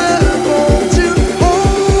impossible to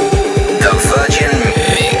hold. The Virgin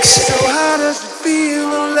Mix. So how does it feel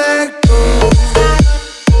to let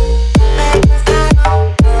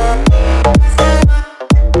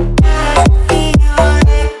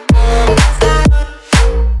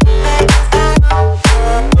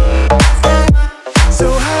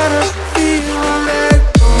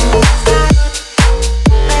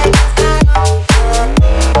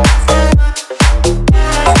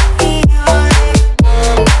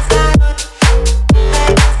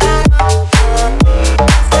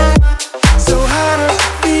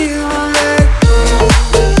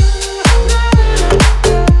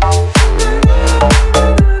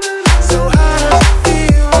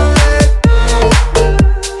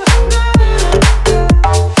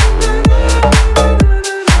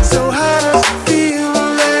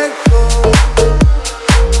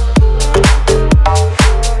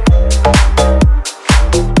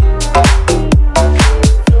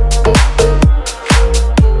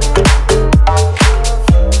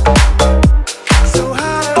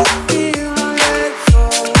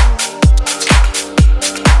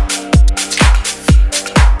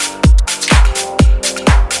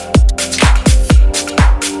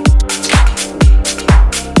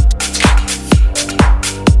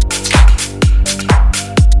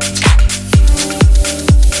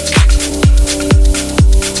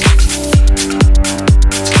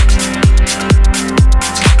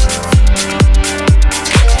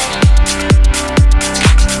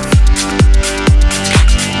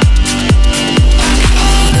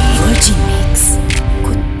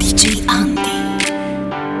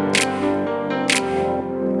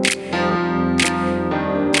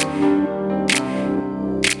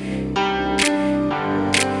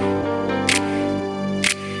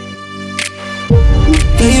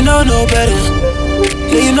Yeah, you know no better.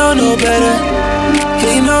 Yeah, you know no better.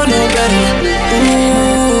 Yeah, you know no better.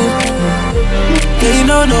 Ooh. Yeah, you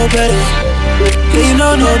know no better. Yeah, you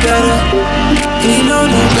know no better. Yeah, you know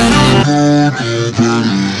no better.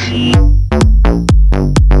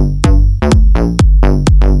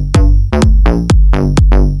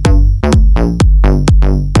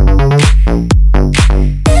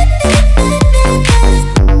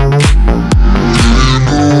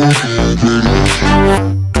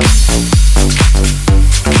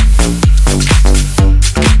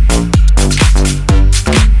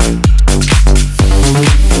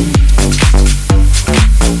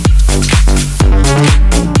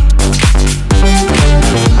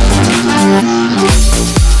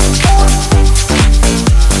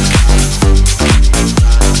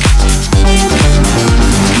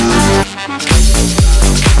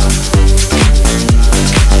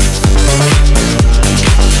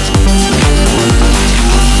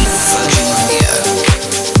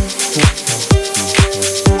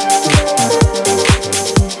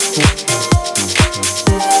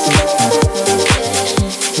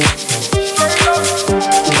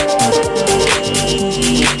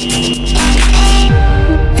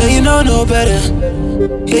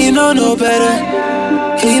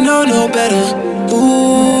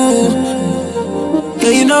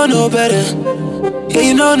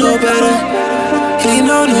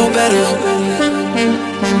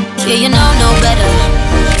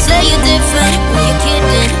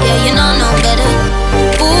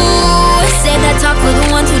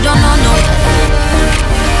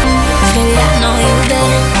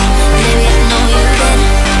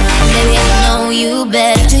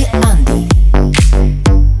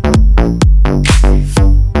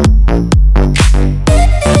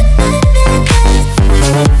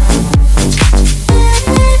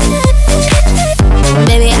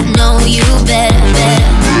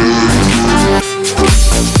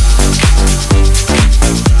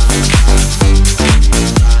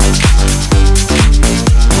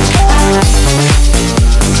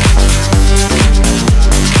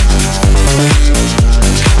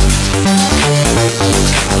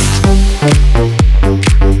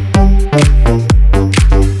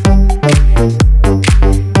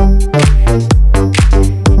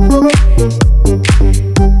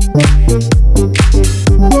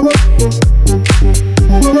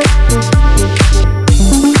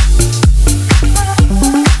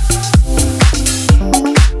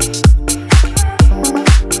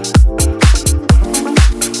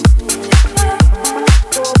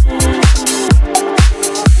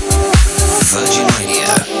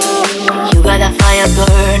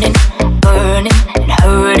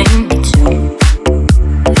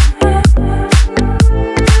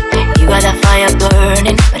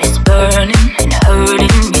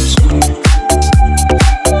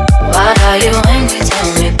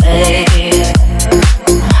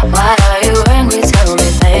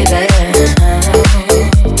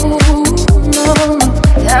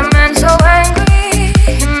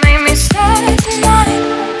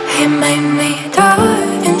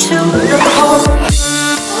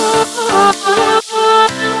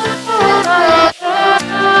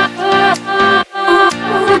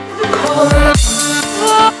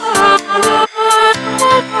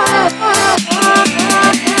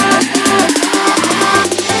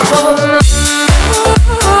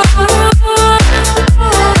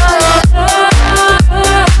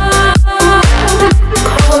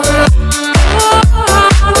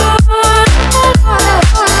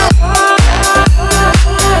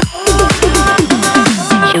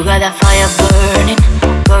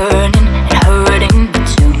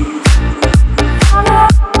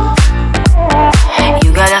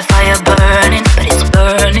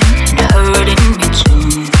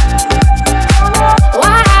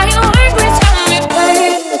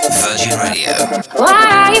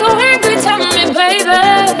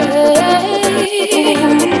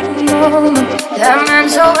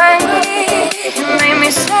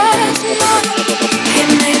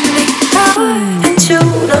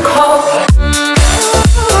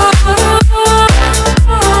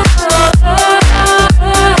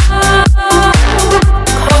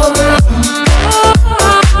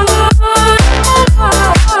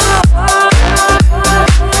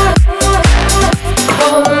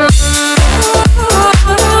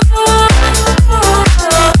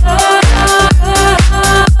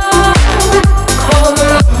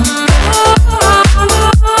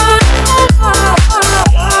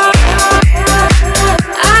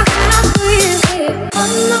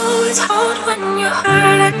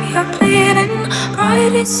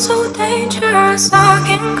 dangerous. I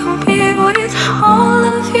can compete with all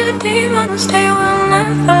of your demons. They will never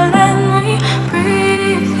never let me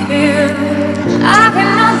breathe here. I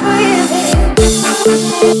cannot breathe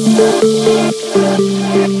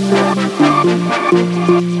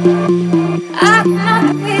I cannot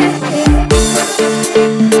breathe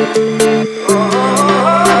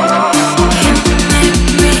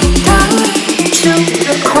to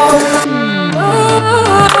the core.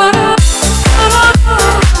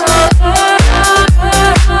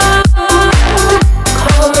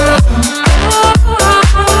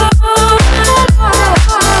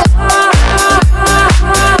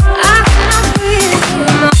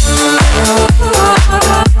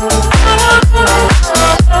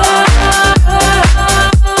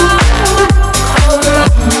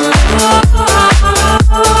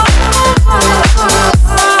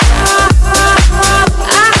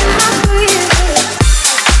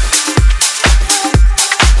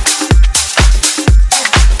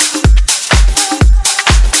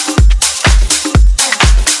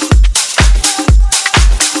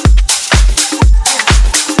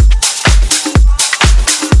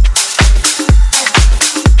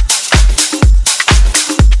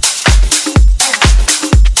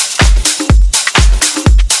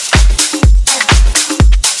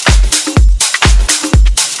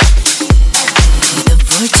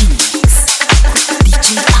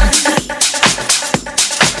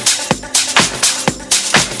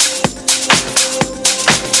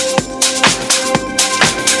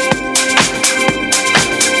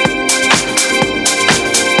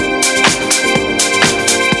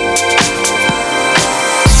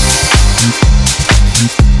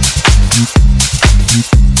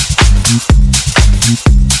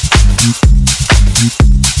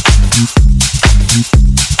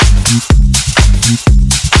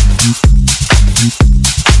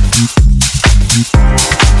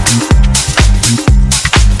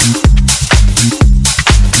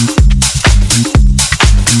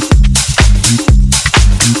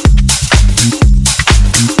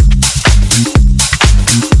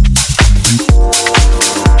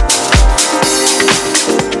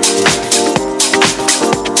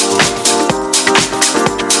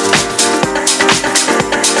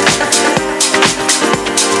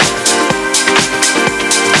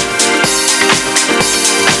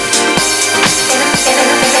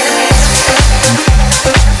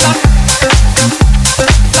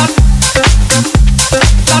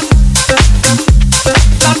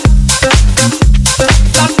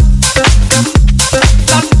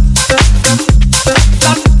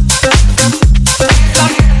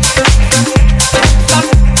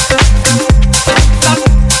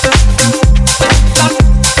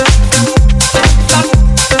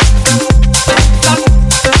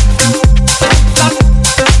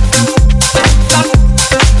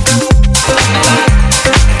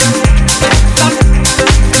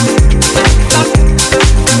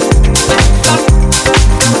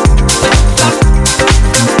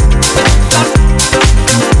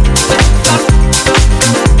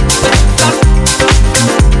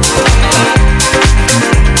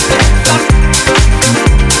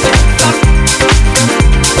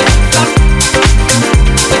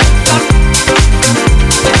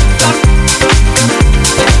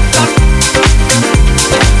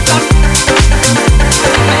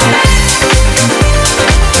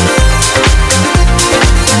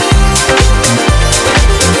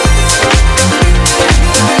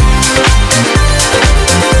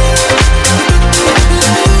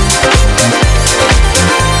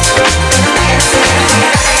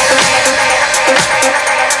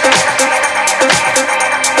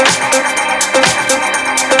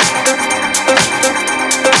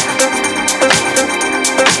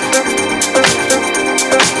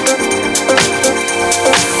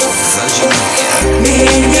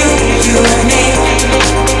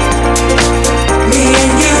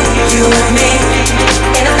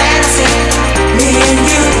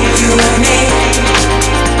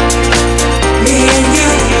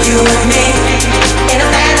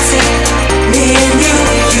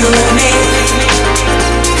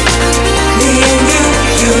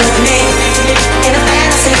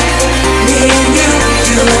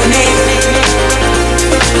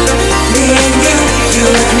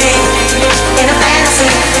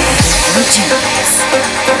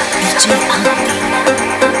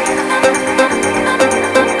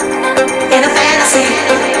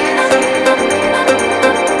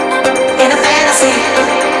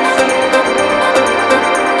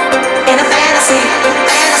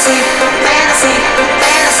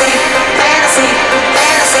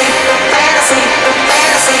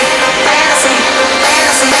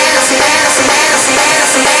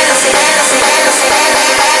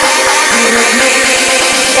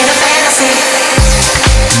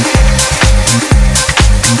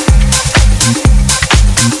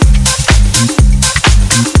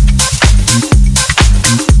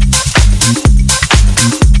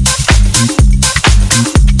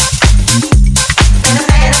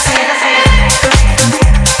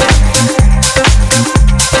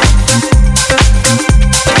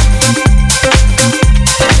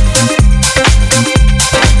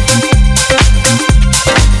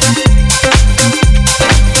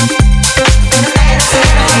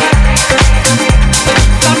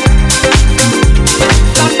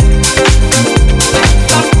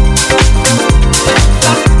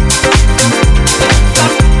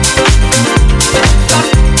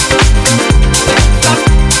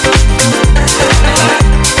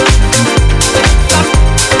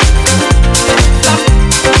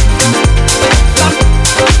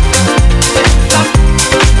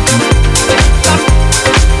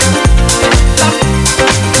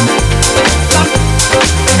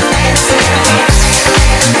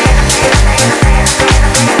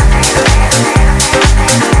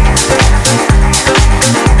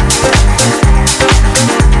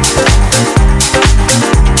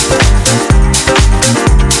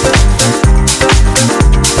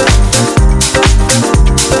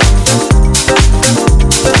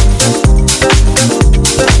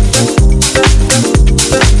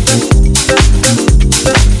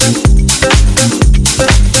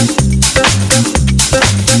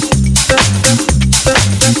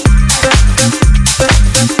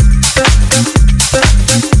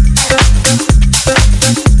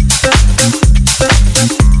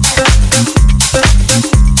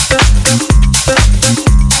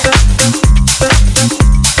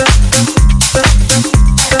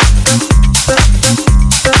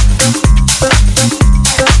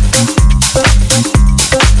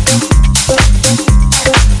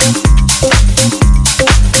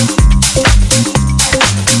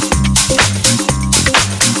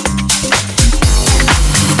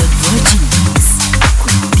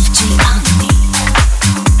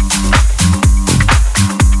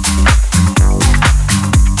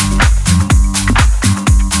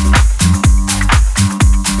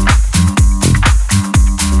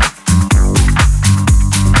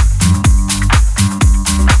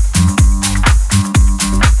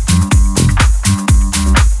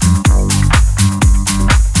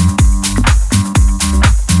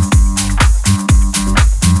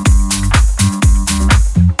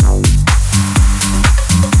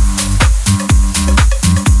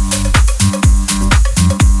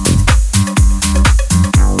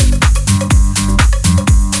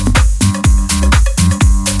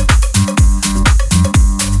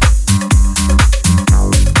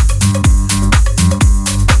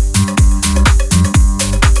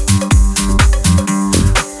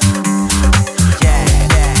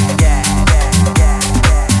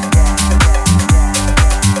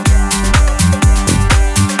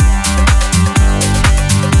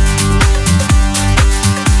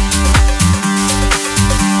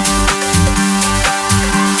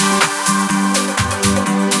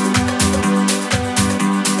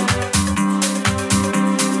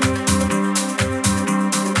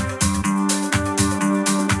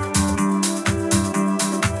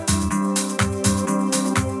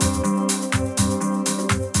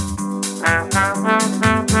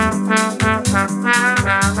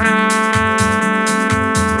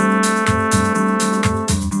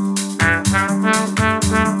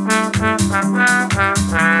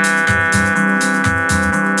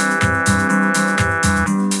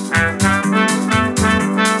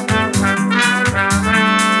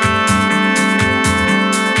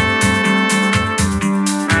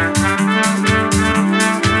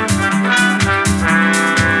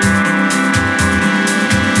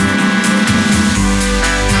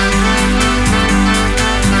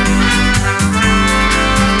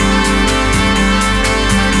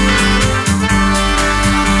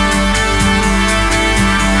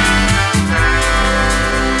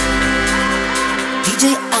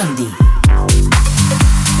 ANDI.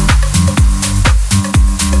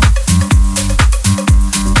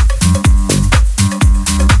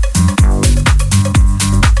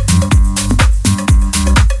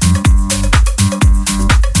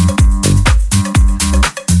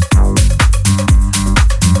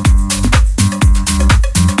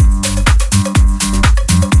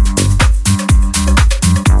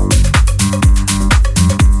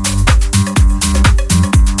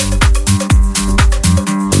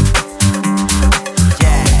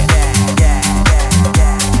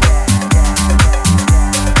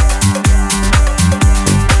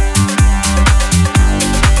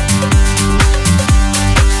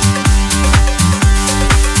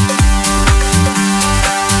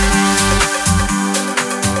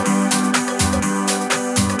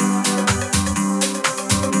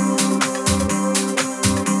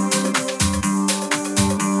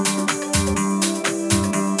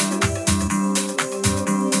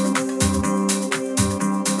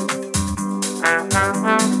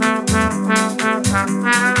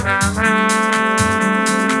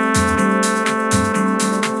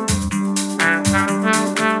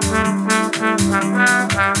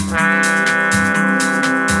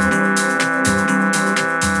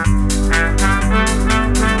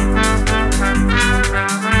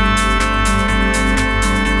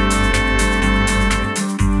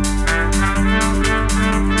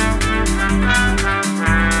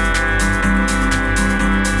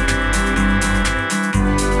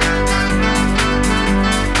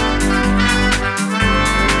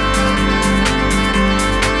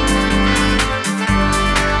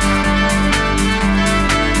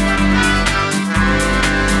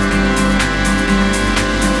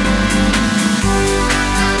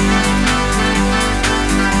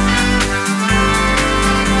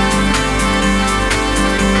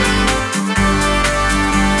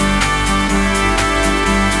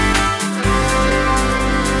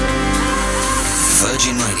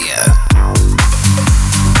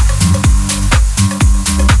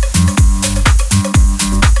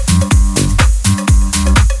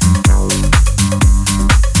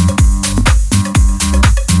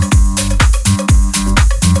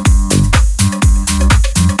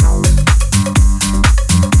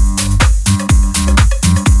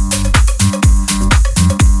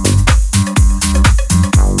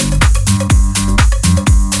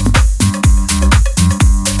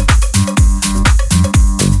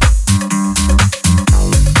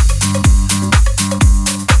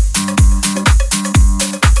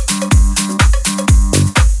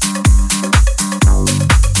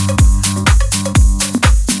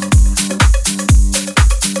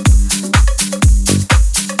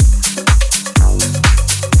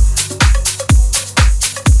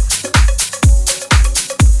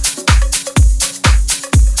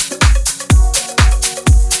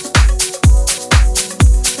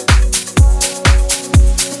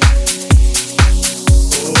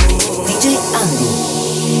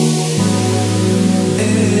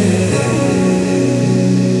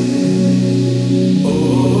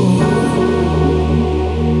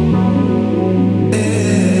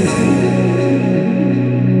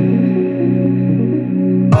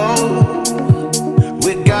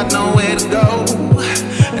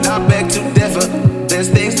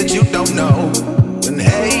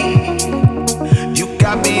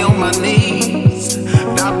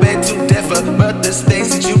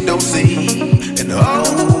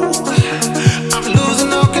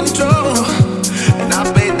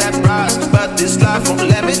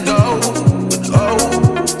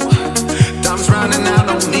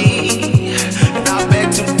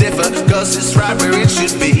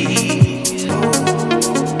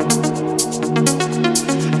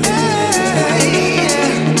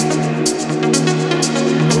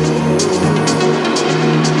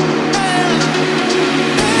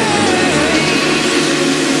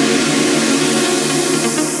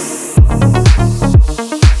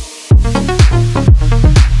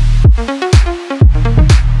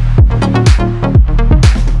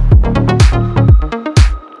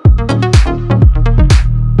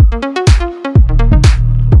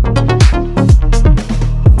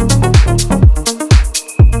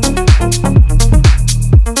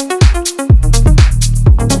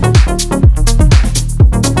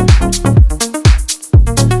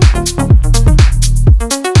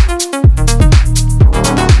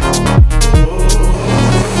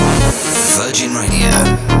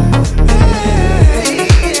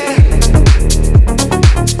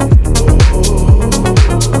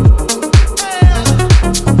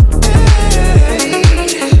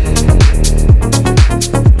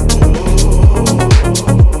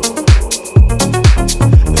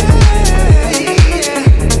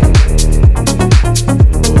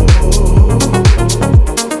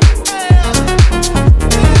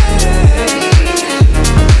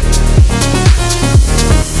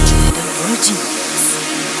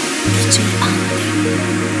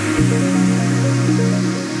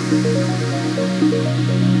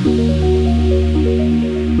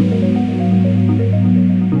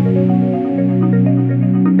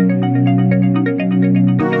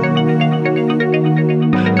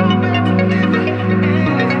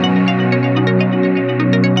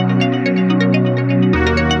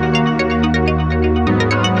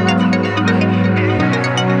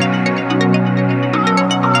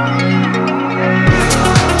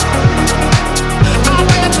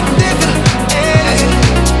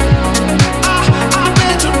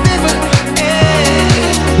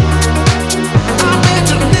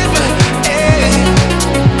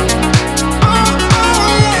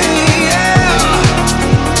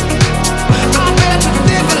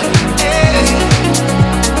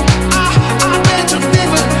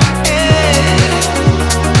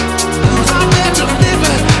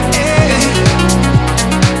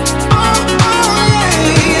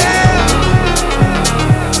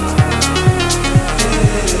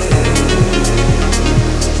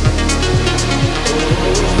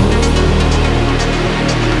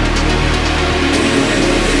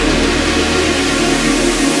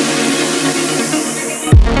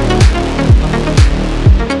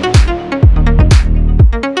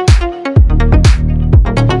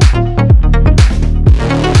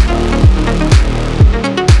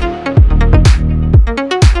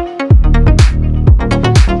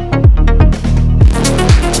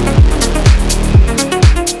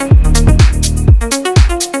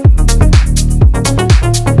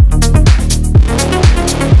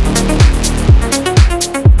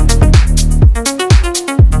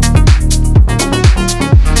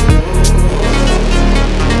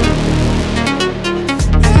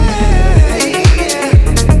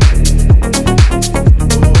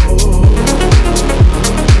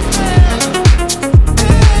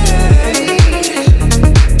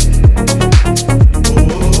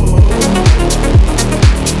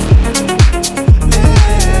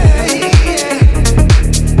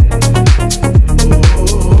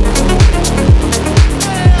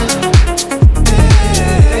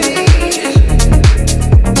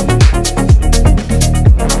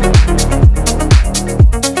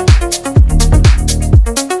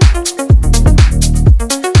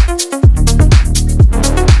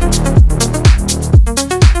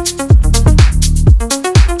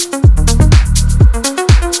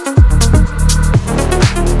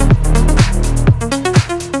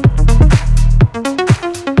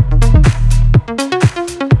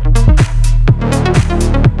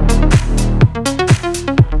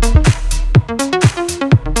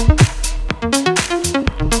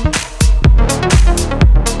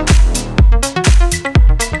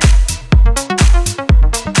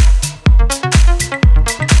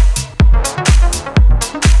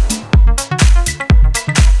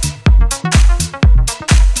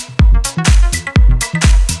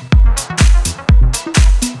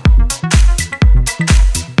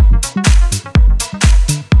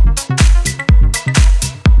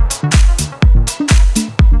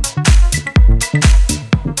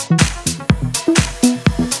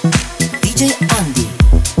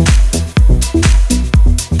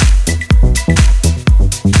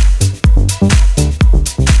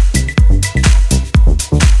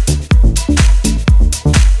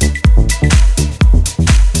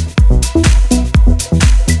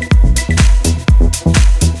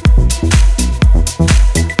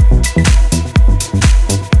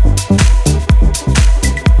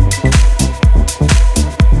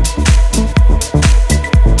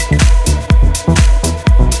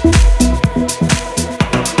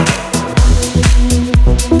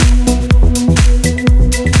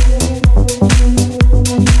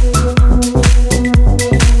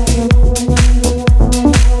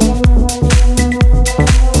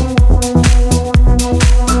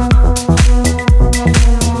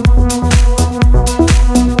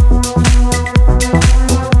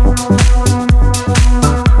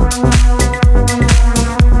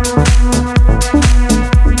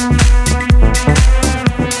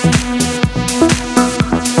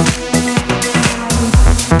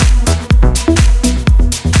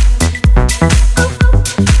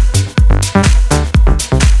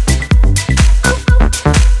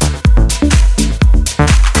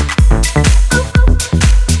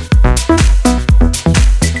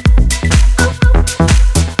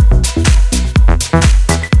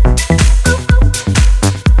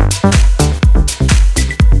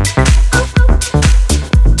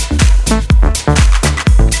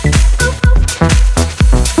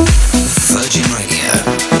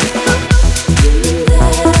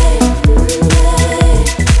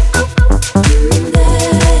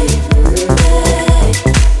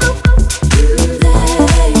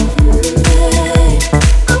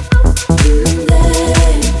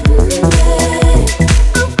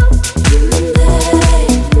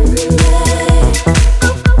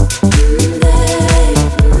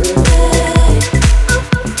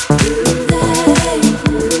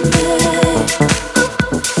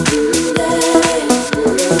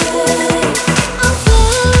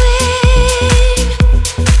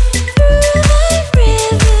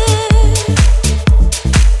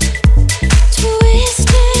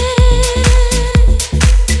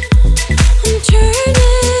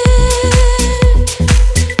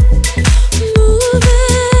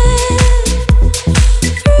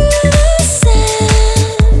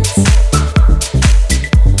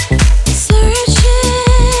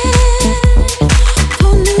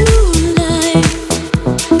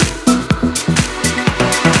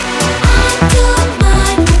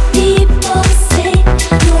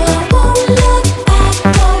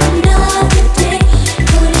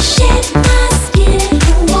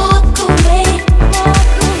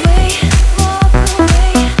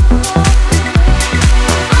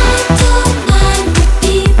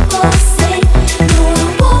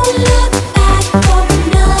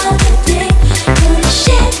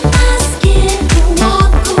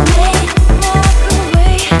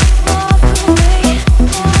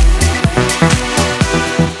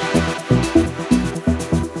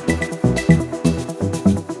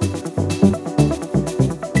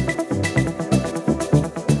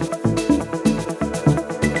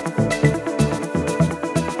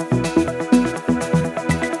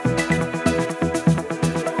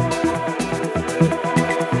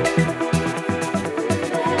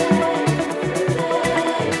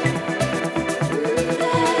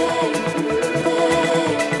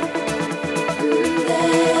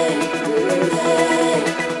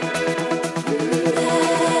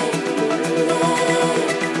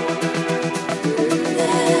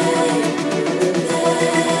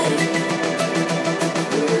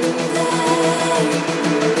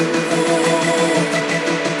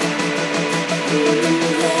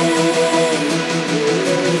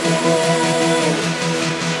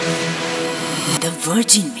 The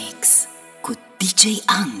Virgin Mix cu DJ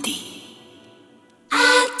Andy.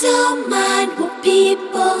 I don't mind what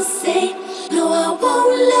people say. No, I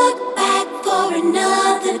won't look back for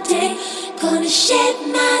another day. Gonna shed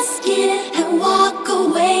my skin and walk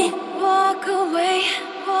away. Walk away,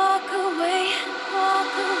 walk away,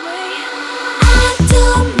 walk away. I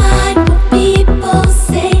don't mind what people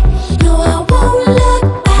say. No, I won't look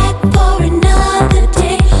back for another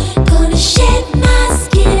day. Gonna shed my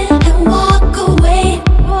skin and walk away.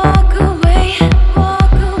 Walk away,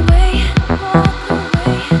 walk away, walk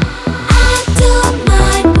away. I don't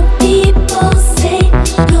mind what people say.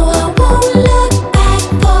 No, I won't look back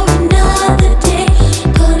for another day.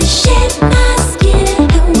 Gonna shed my skin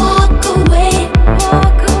and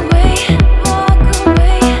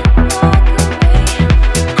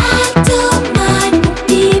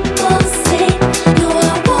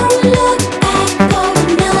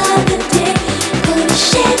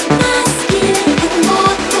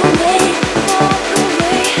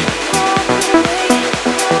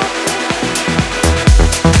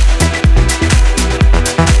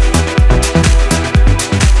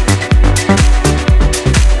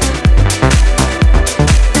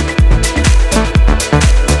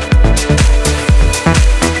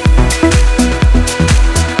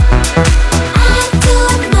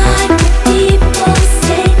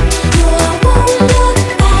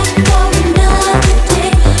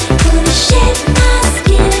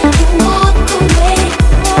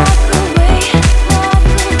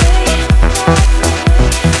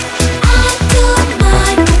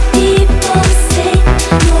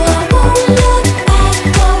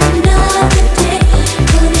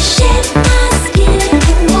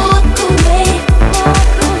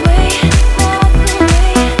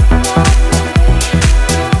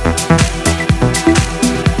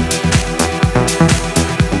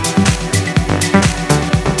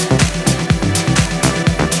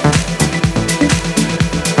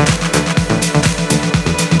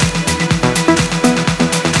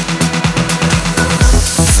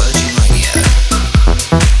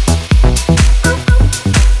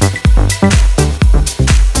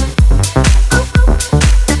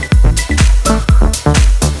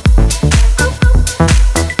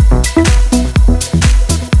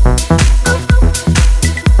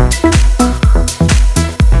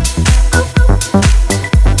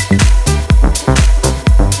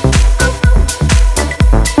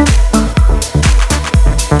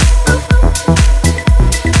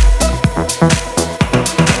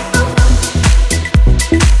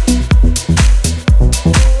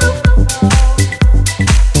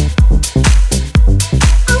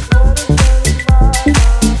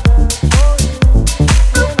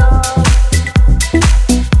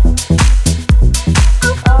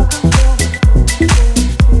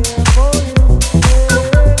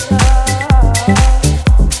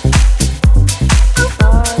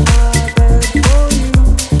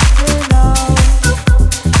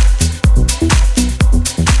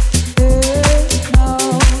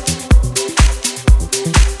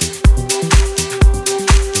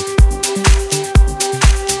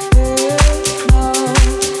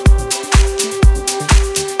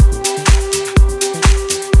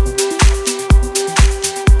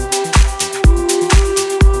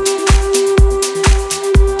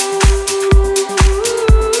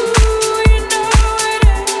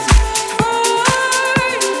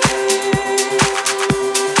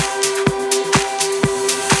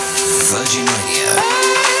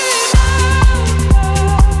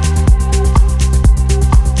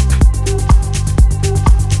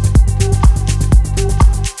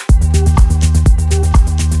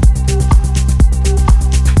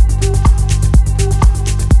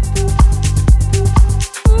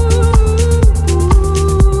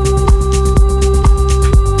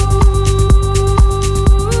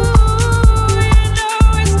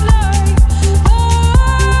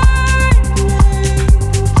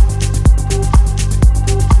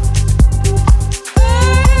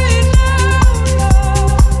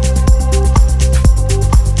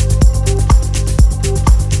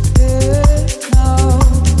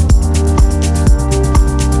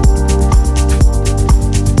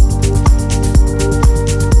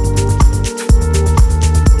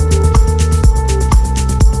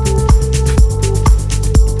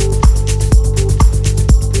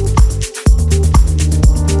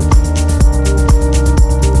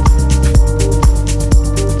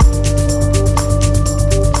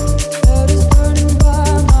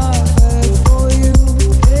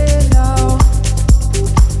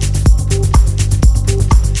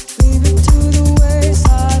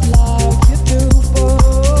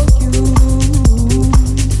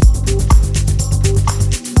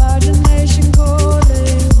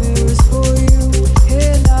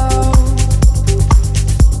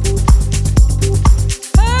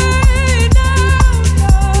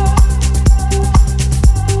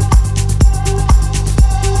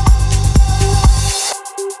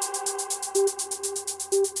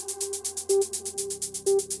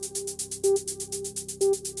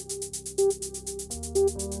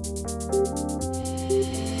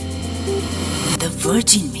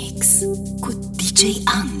Virgin Mix cu DJ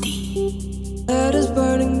Andy. Lead is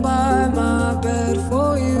burning by my bed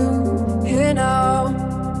for you here now.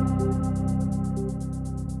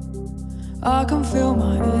 I can feel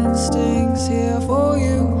my instincts here for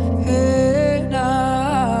you here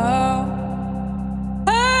now.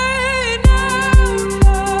 Hey now.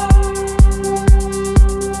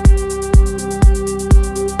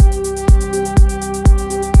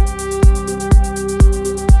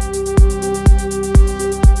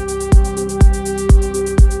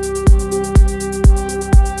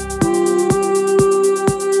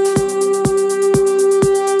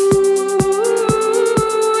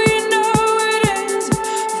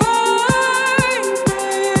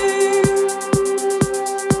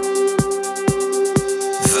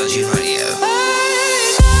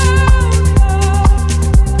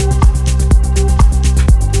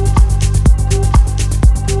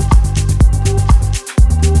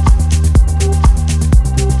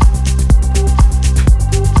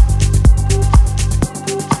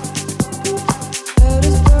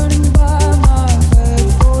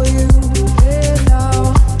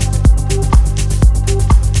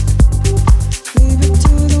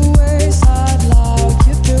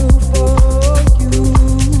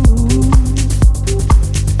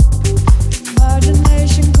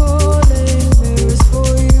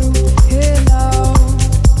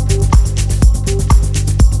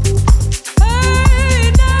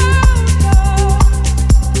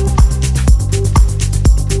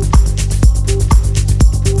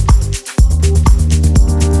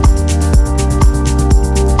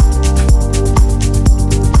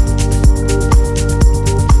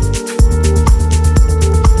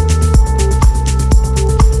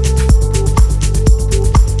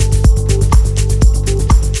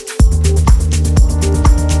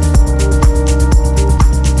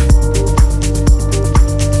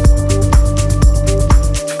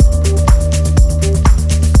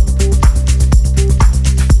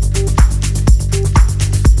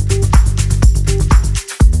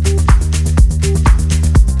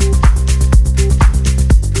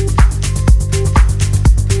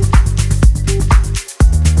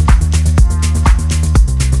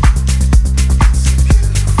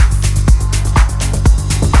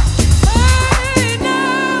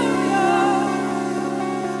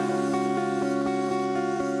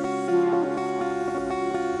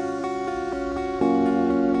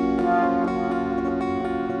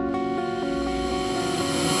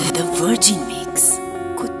 The Virgin Mix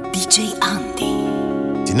cu DJ Andy.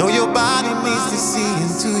 You know your body needs to see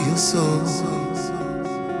into your soul.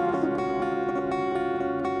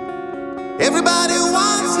 Everybody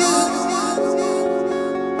wants you.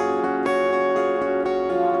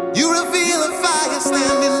 You reveal a fire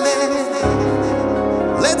standing there.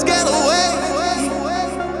 Let's get away.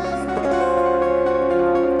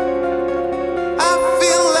 I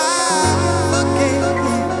feel suffocating.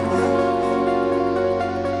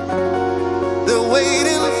 They're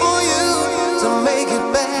waiting for you to make it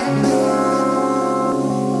back.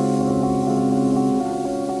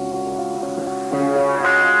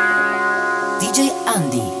 DJ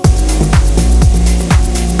Andy.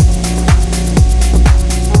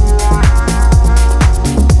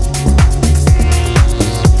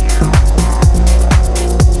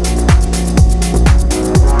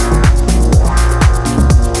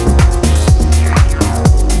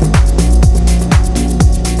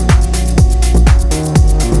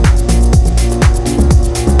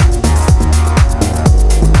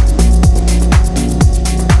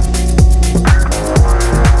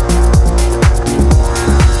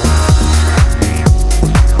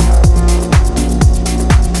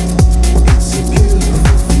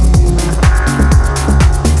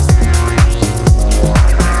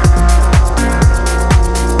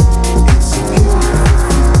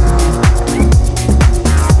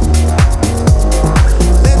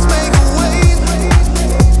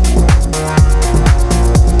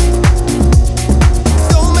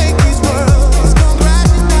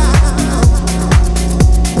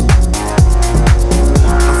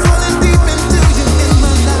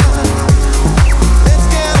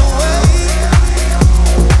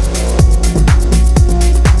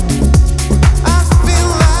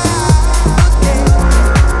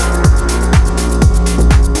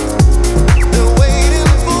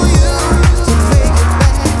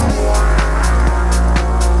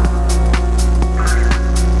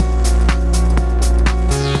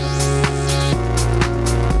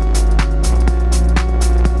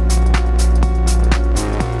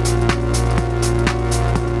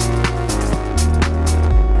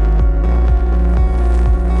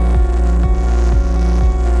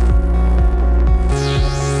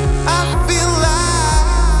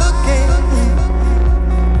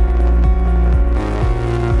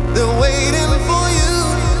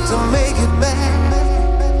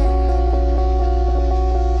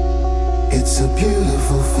 a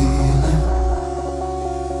beautiful feeling.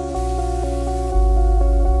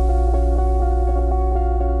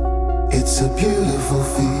 It's a beautiful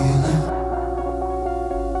feeling.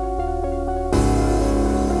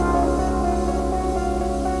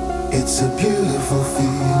 It's a beautiful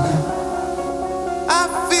feeling. I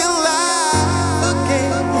feel like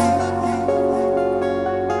again.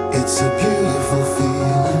 It's a beautiful feeling.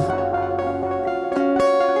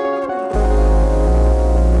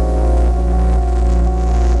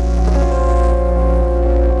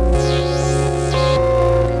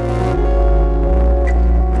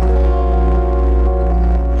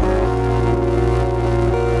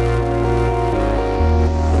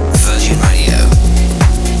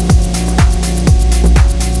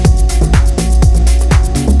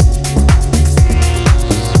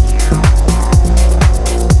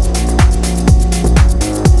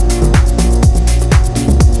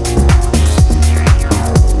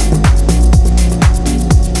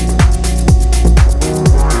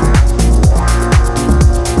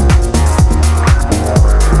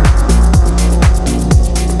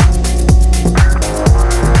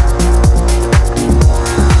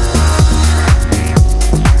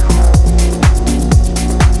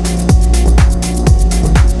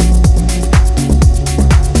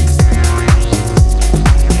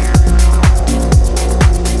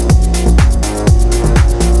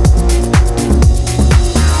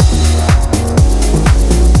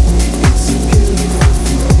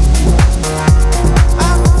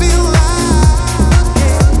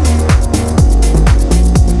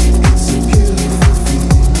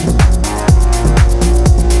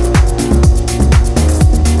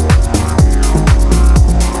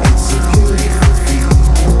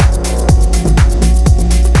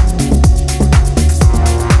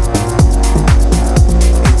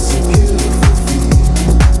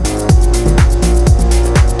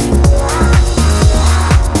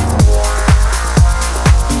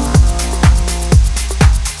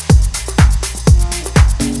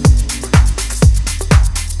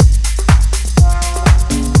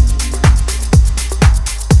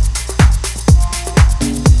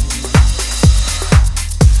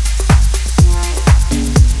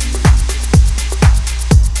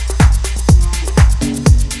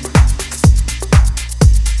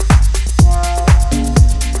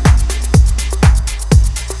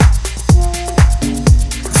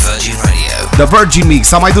 The Virgin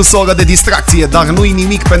Mix a mai dus o oră de distracție, dar nu-i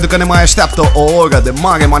nimic pentru că ne mai așteaptă o oră de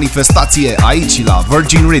mare manifestație aici la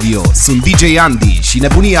Virgin Radio. Sunt DJ Andy și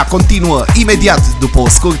nebunia continuă imediat după o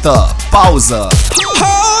scurtă pauză.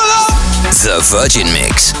 The Virgin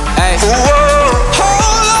Mix. Hey.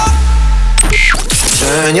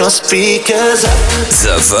 Turn your speakers up.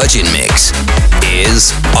 The Virgin Mix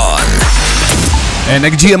is on.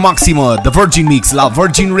 Energie maximă, The Virgin Mix la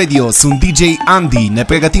Virgin Radio. Sunt DJ Andy. Ne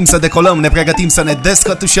pregătim să decolăm, ne pregătim să ne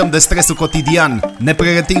descătușăm de stresul cotidian. Ne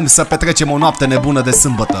pregătim să petrecem o noapte nebună de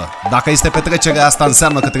sâmbătă. Dacă este petrecere, asta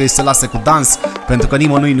înseamnă că trebuie să se lase cu dans, pentru că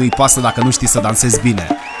nimănui nu-i pasă dacă nu știi să dansezi bine.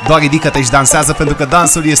 Doar ridică-te și dansează, pentru că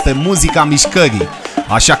dansul este muzica mișcării.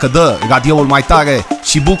 Așa că dă radioul mai tare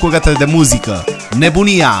și bucură-te de muzică.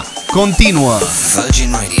 Nebunia continuă.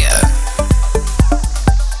 Virgin Radio.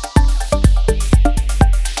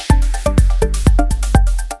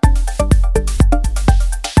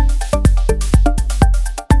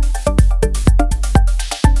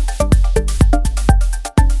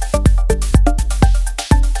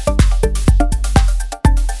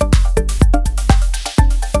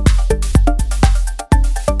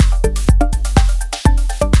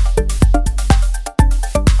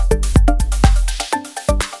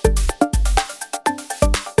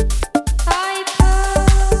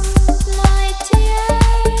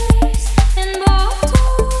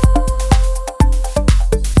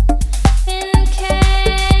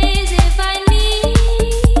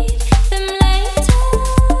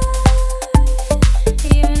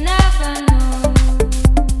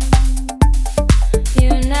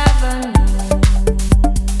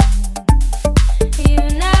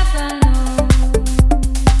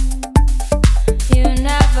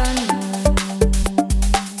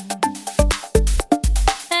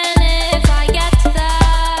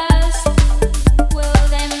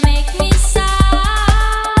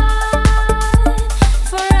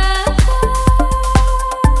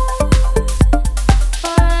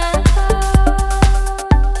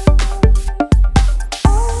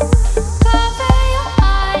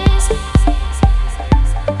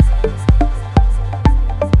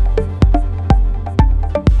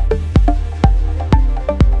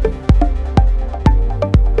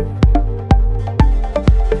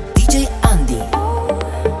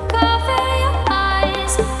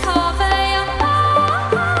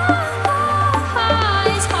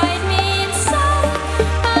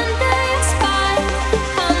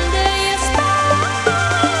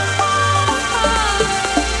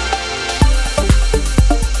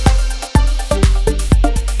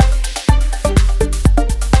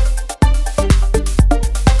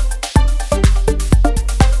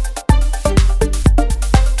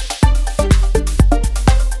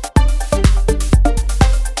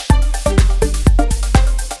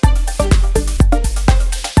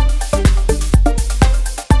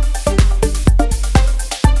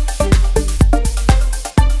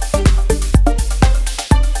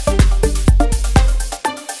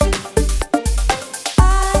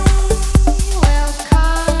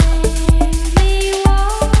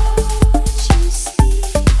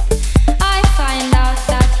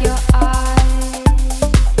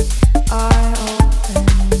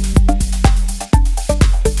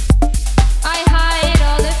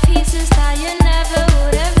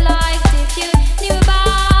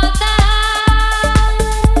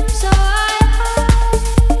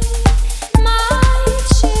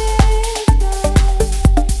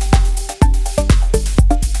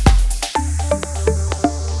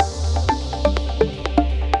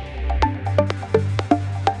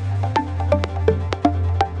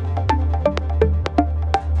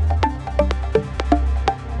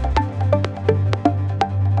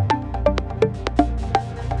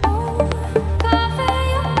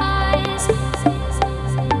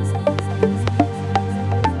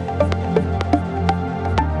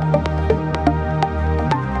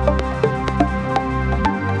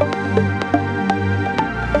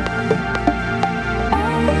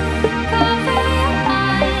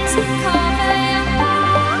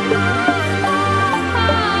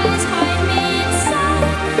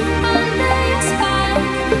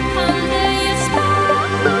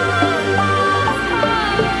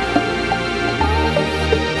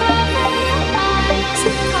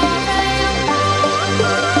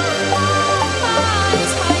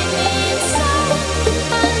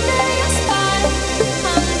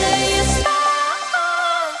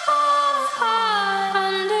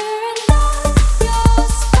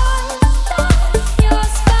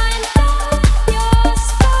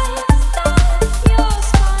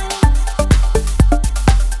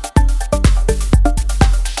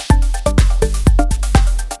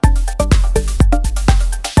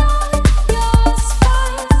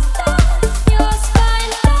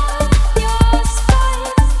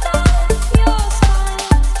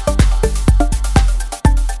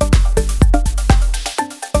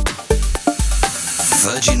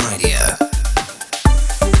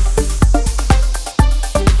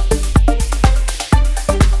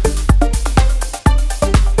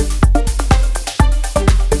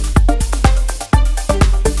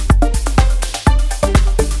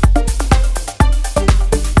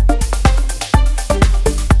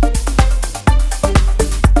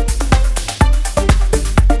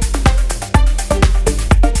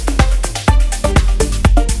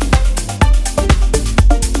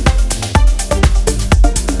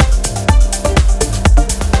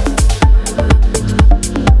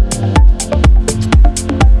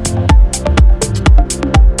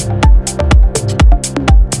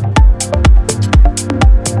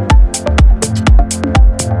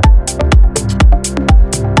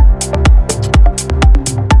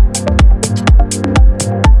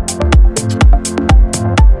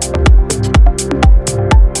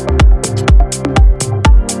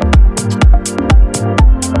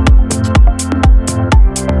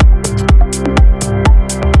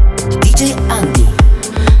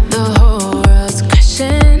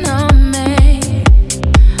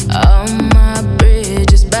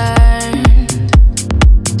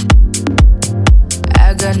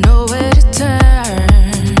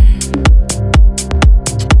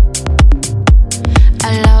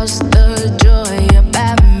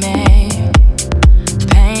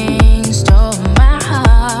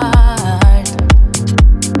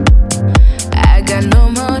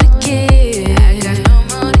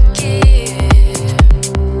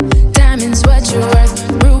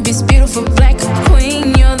 black queen.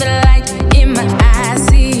 You're the light in my eyes.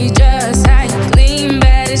 See just how you gleam,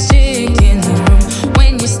 baddest chick in the room.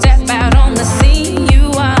 When you step out on the scene, you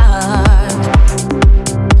are.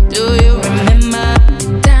 Do you remember?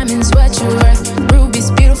 Diamonds, what you worth? Ruby's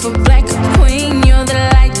beautiful black queen. You're the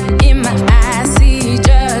light in my eyes. See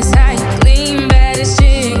just how you gleam, baddest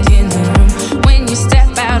chick in the room. When you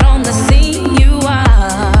step out on the scene, you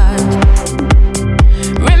are.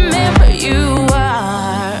 Remember, you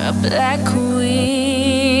are a black queen.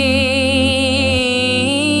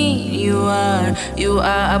 You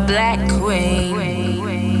are a black queen.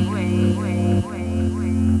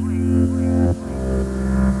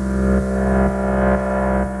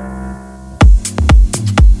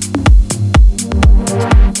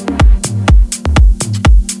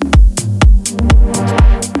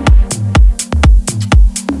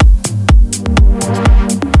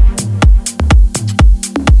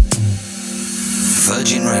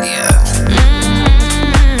 Virgin Radio.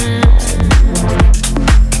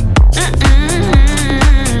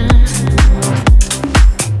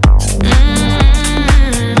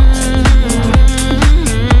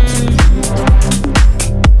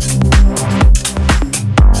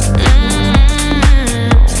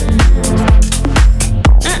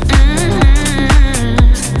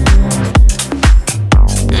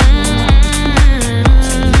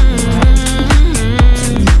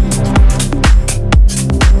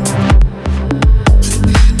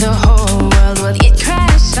 The whole world will get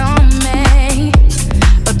crashed on me,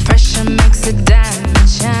 but pressure makes a diamond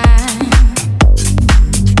shine.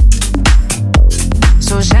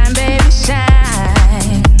 So shine, baby,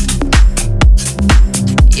 shine.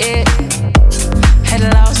 Yeah, had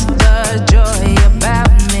lost the joy about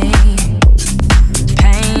me.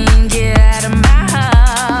 Pain, get out of my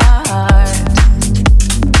heart.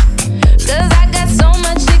 'Cause I got so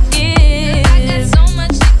much to give.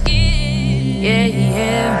 Yeah,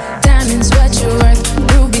 yeah. Diamonds, what you worth?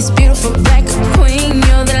 Ruby's beautiful black queen.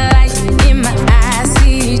 You're the light in my eyes.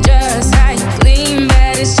 See just how you gleam,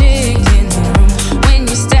 baddest chick in the room. When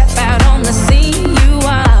you step out on the scene, you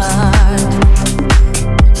are.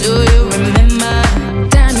 Do you remember?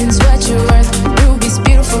 Diamonds, what you worth? Ruby's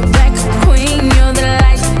beautiful black queen. You're the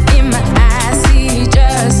light in my eyes. See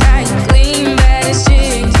just how you gleam, baddest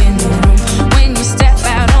chick in the room. When you step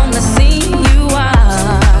out on the scene, you are.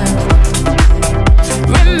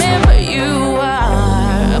 Remember, you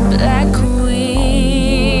are a black queen.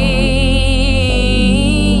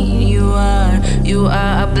 You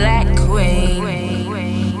are a black queen.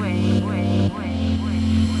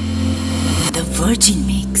 The Virgin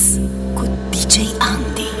Mix cu DJ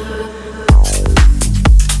Andy.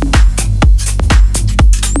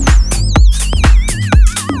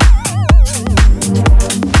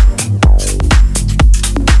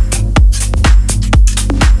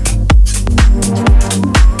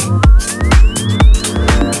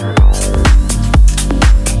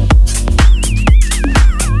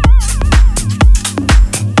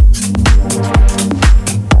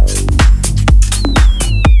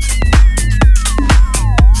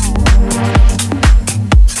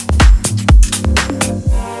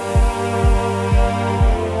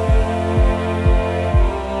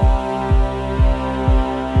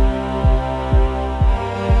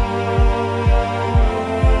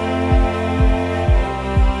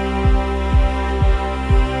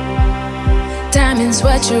 Diamonds,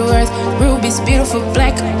 what you worth? Ruby's beautiful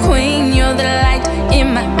black queen. You're the light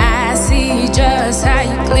in my eyes. See just how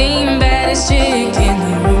you gleam, baddest chick in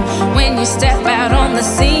the room. When you step out on the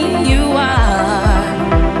scene, you are.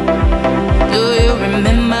 Do you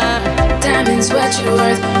remember? Diamonds, what you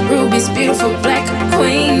worth? Ruby's beautiful black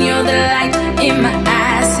queen. You're the light in my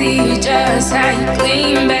eyes. See just how you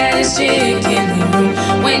gleam, baddest chick in the room.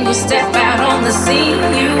 When you step out on the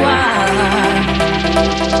scene, you are.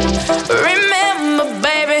 Remember,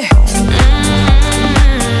 baby.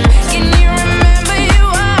 Can you remember you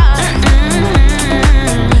are?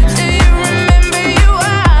 Do you remember you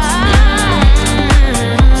are?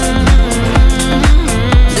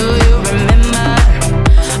 Do you remember?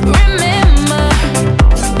 Remember.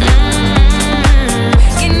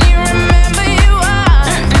 Can you remember you are?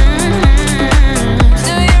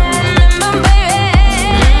 Do you remember, baby?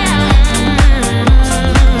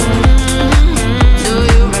 Do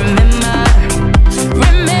you remember?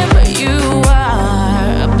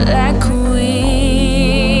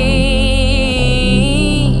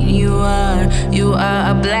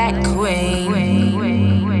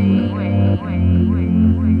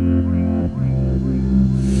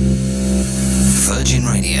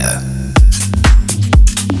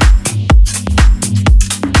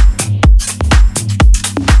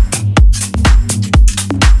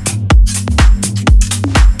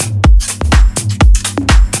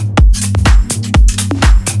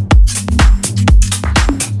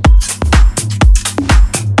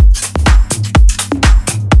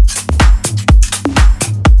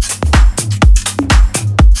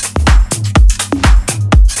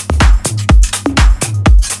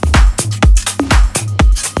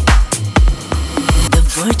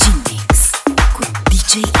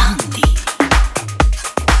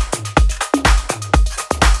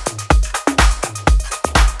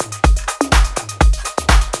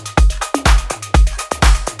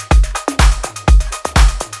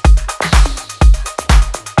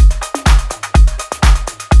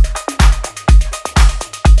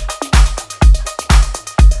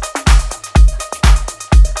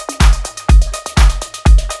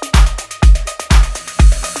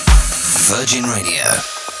 Virgin Radio.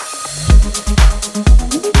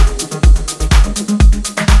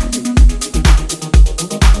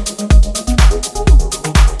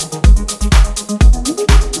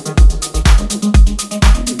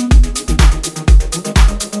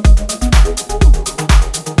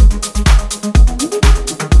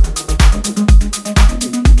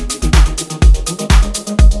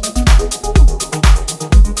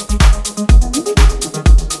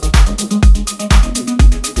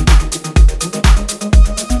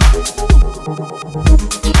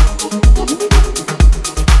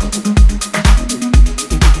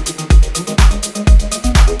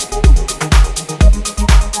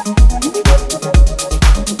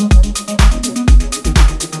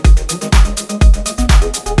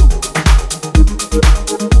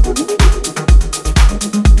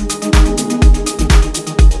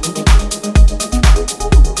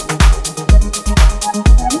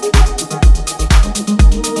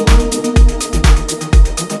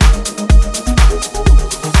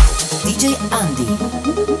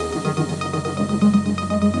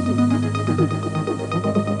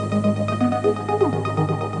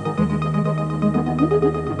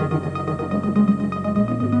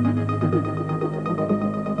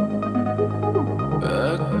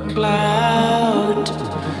 Cloud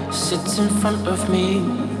sits in front of me,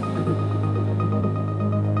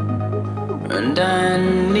 and I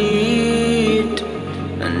need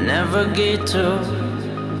a navigator.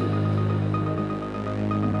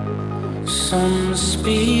 Some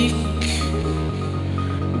speak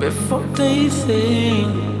before they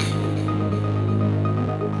think,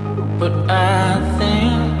 but I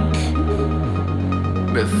think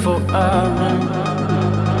before I run.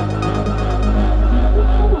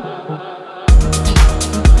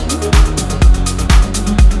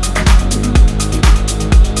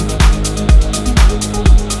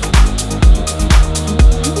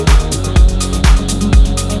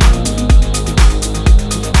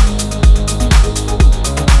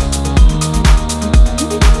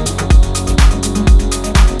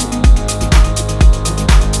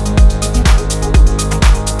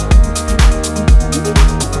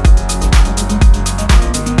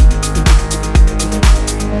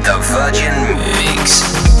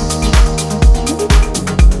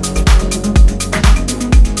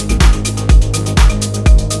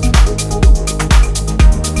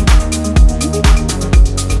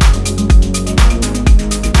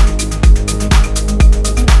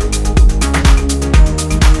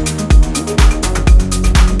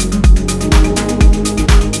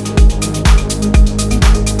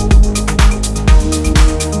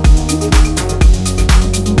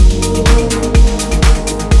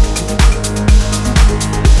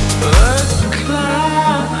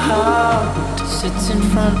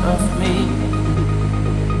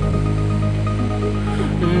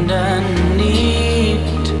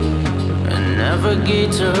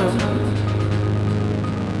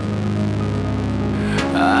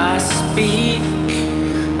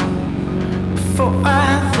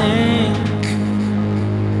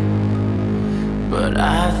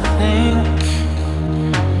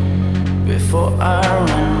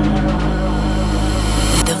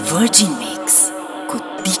 The Virgin Mix con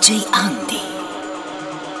DJ ANDI.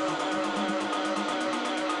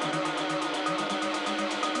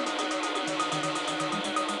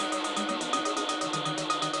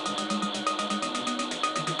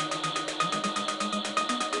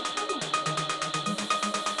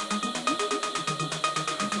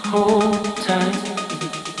 Hold tight,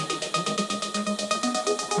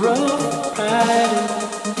 rough riding,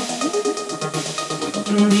 we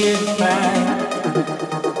can get by.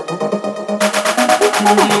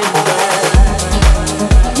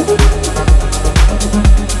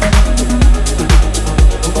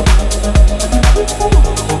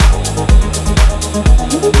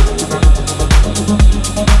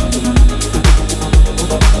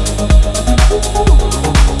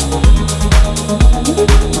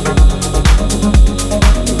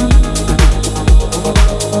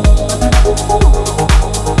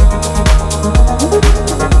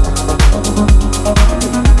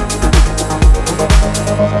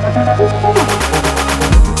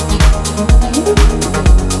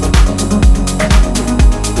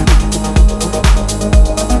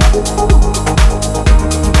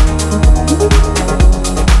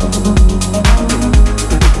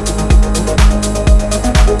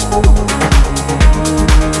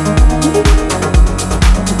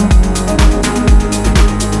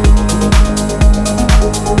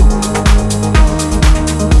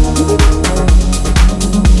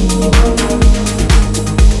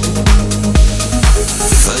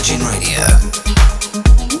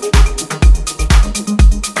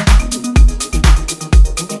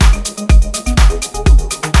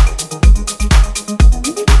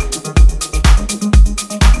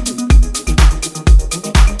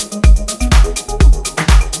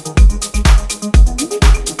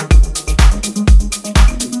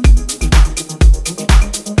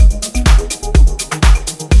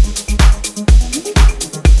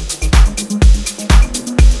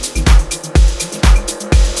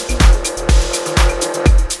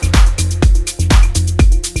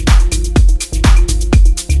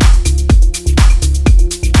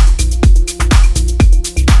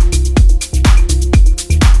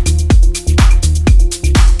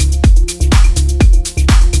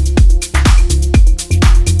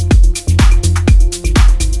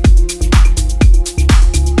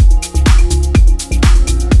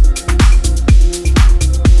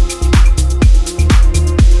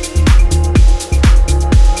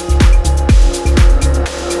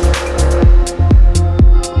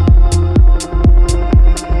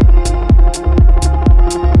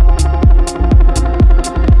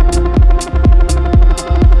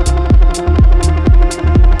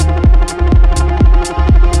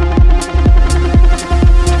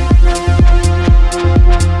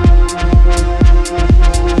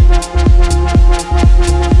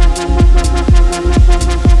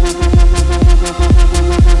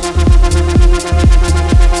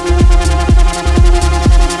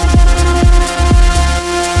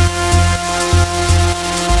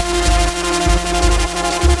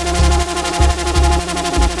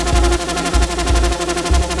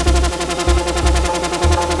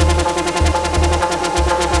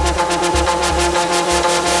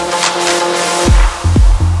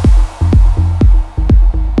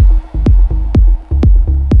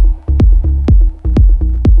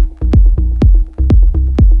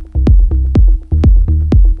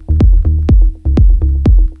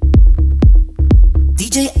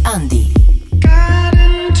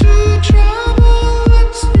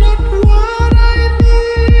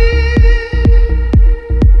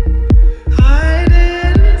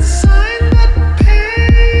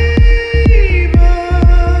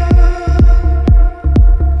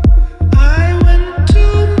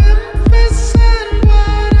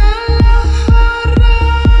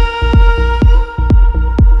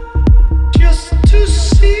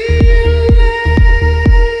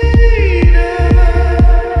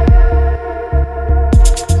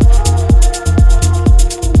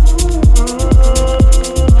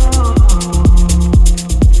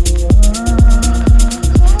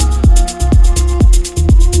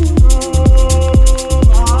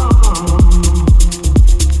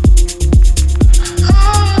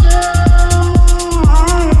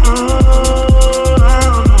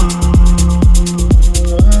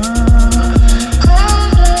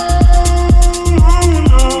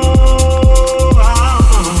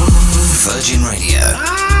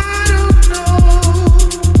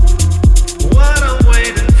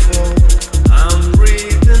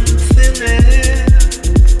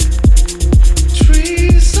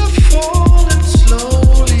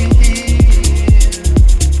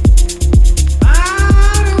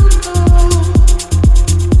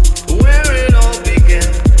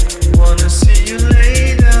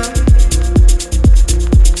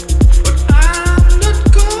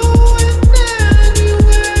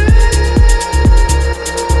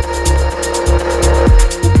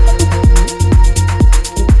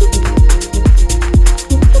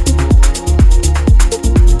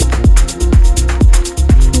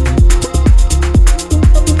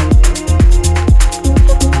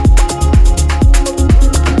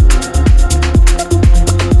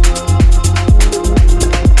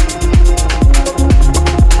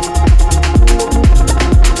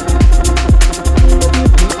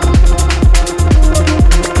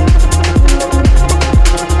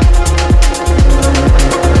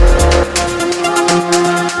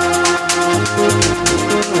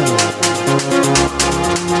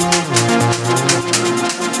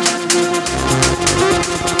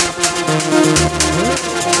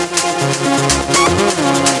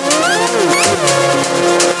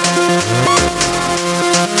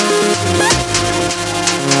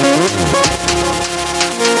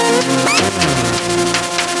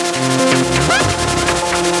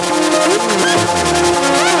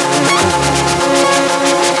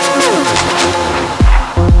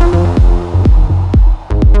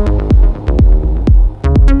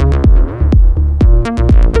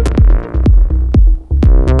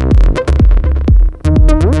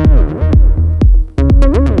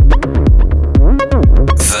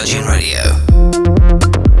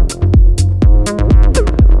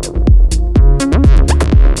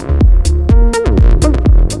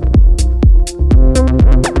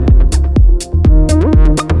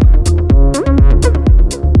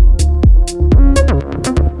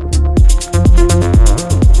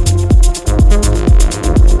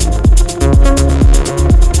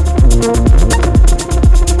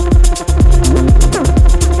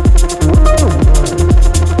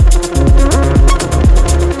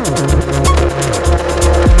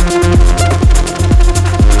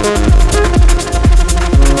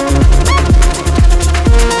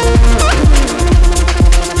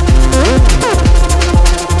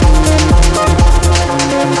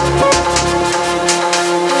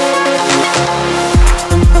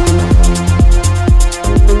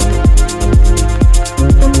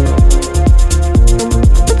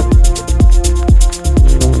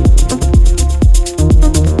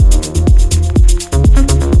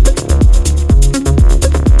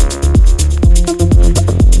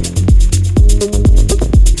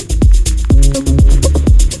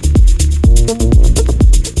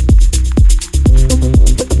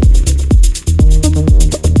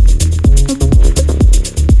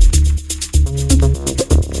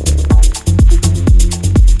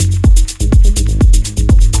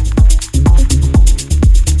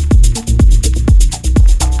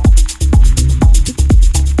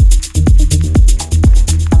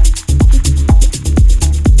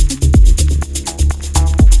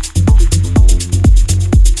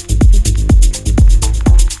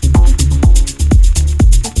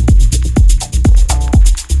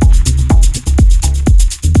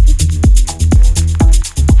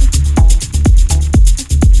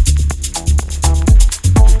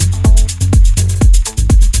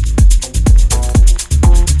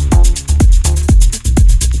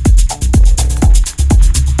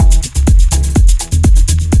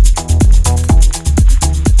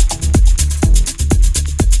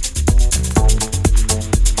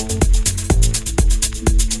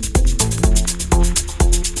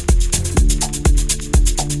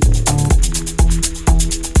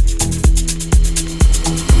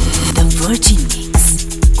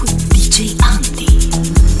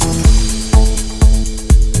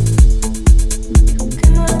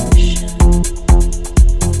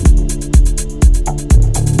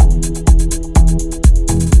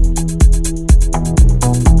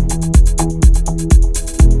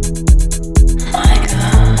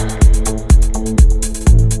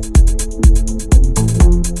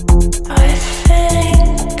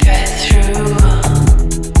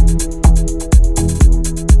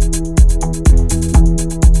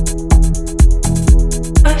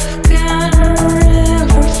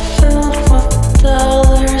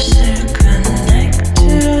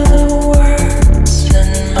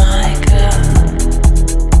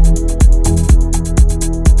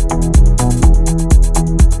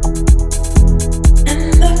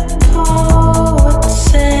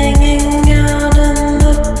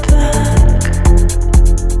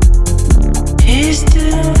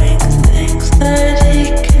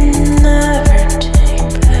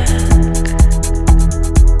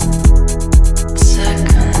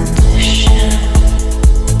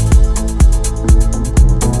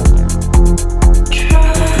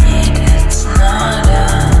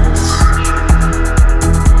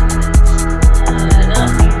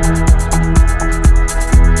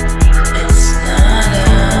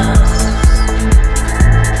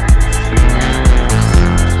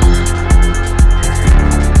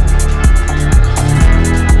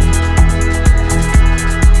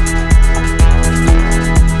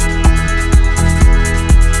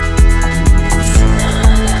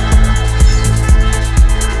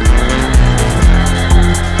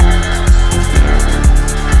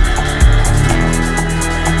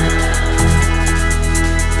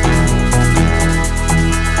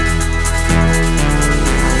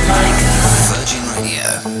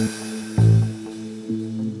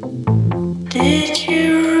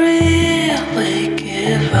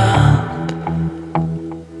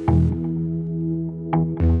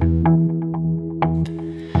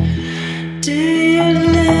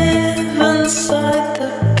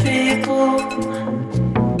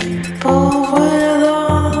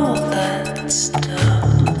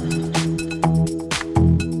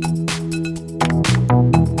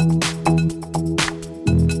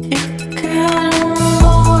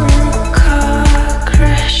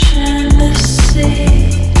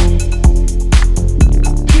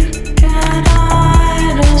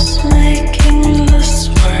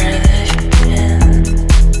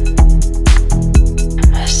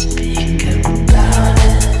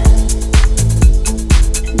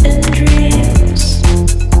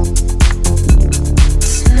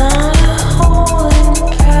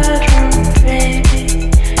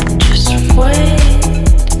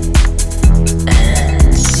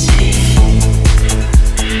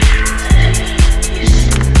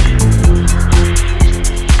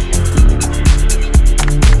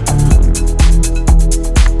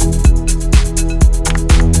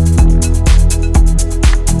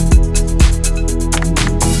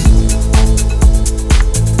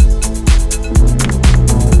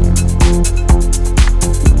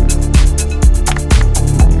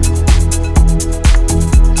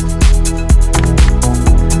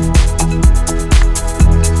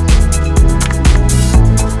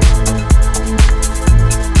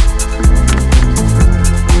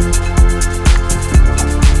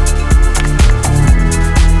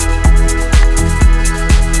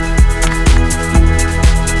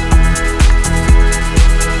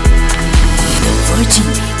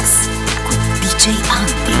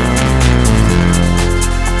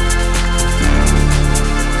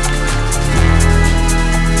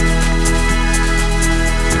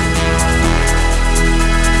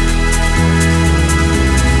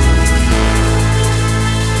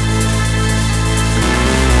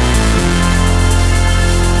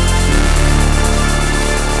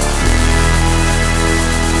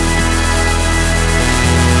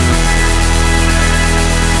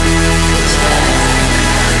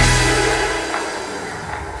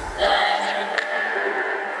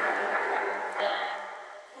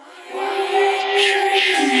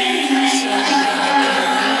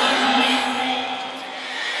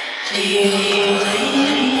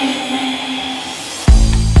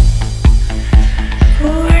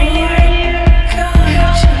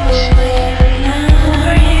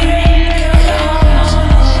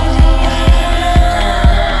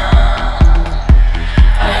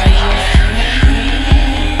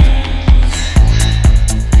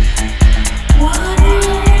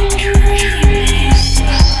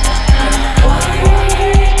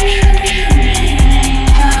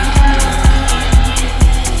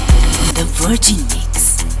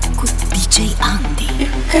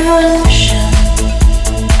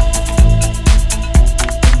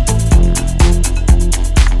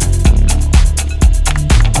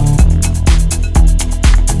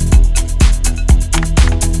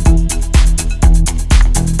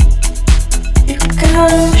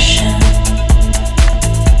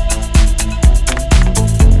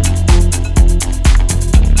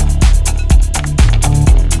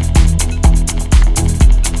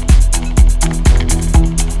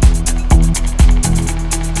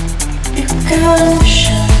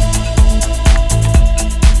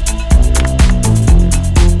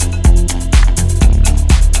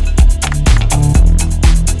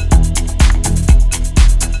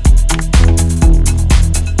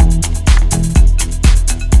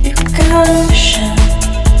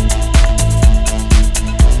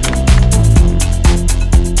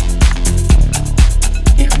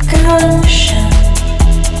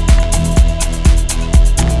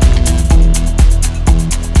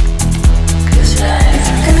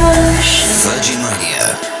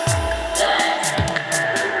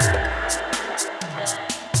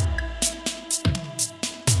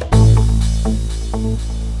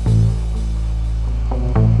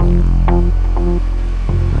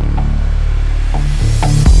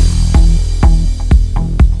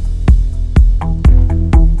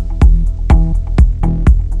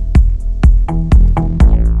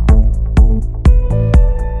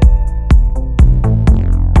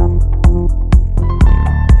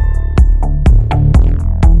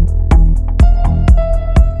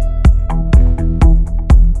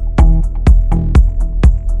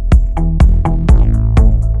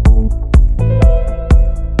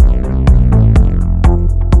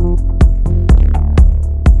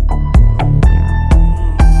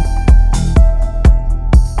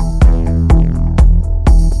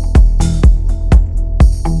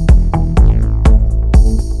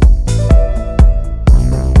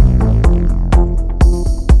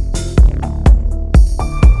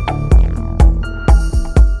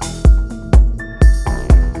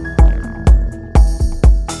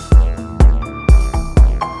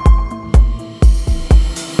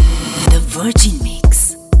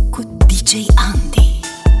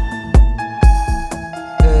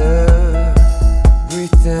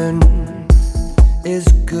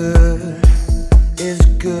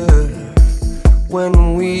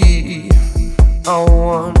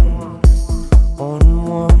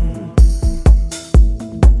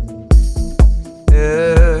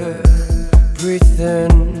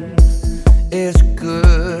 Everything is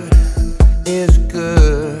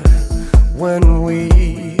good when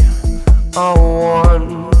we are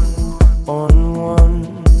one on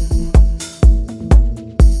one.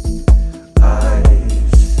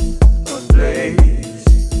 Eyes ablaze,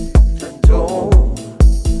 the dawn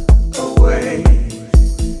away,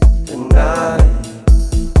 the night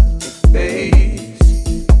it fades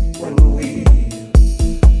when we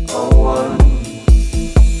are one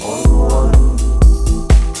on one.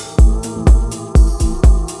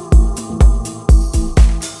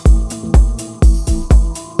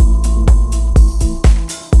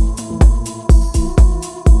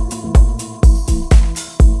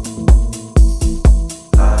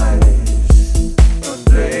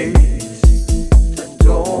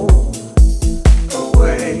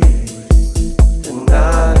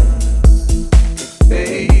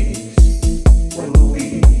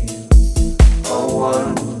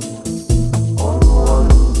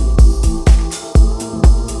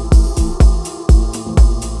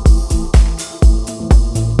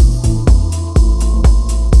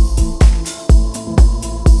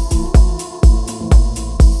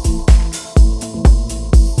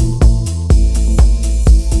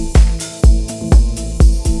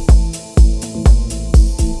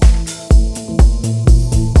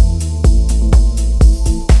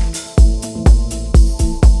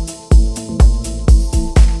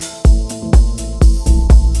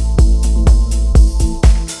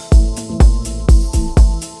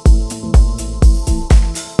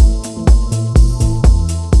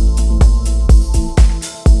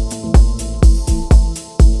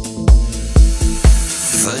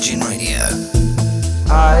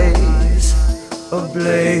 Eyes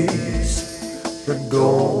ablaze, the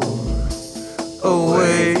dawn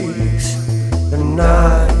awakes, the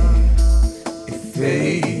night it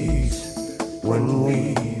fades when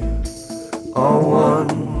we are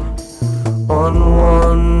one on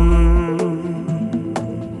one.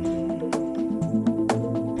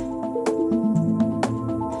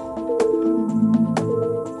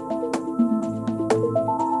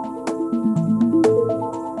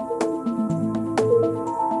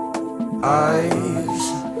 Eyes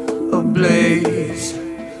ablaze,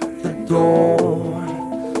 the dawn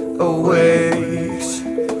awakes,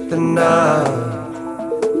 the night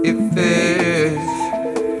it fades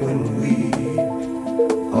when we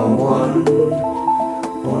are one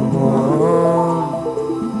on one.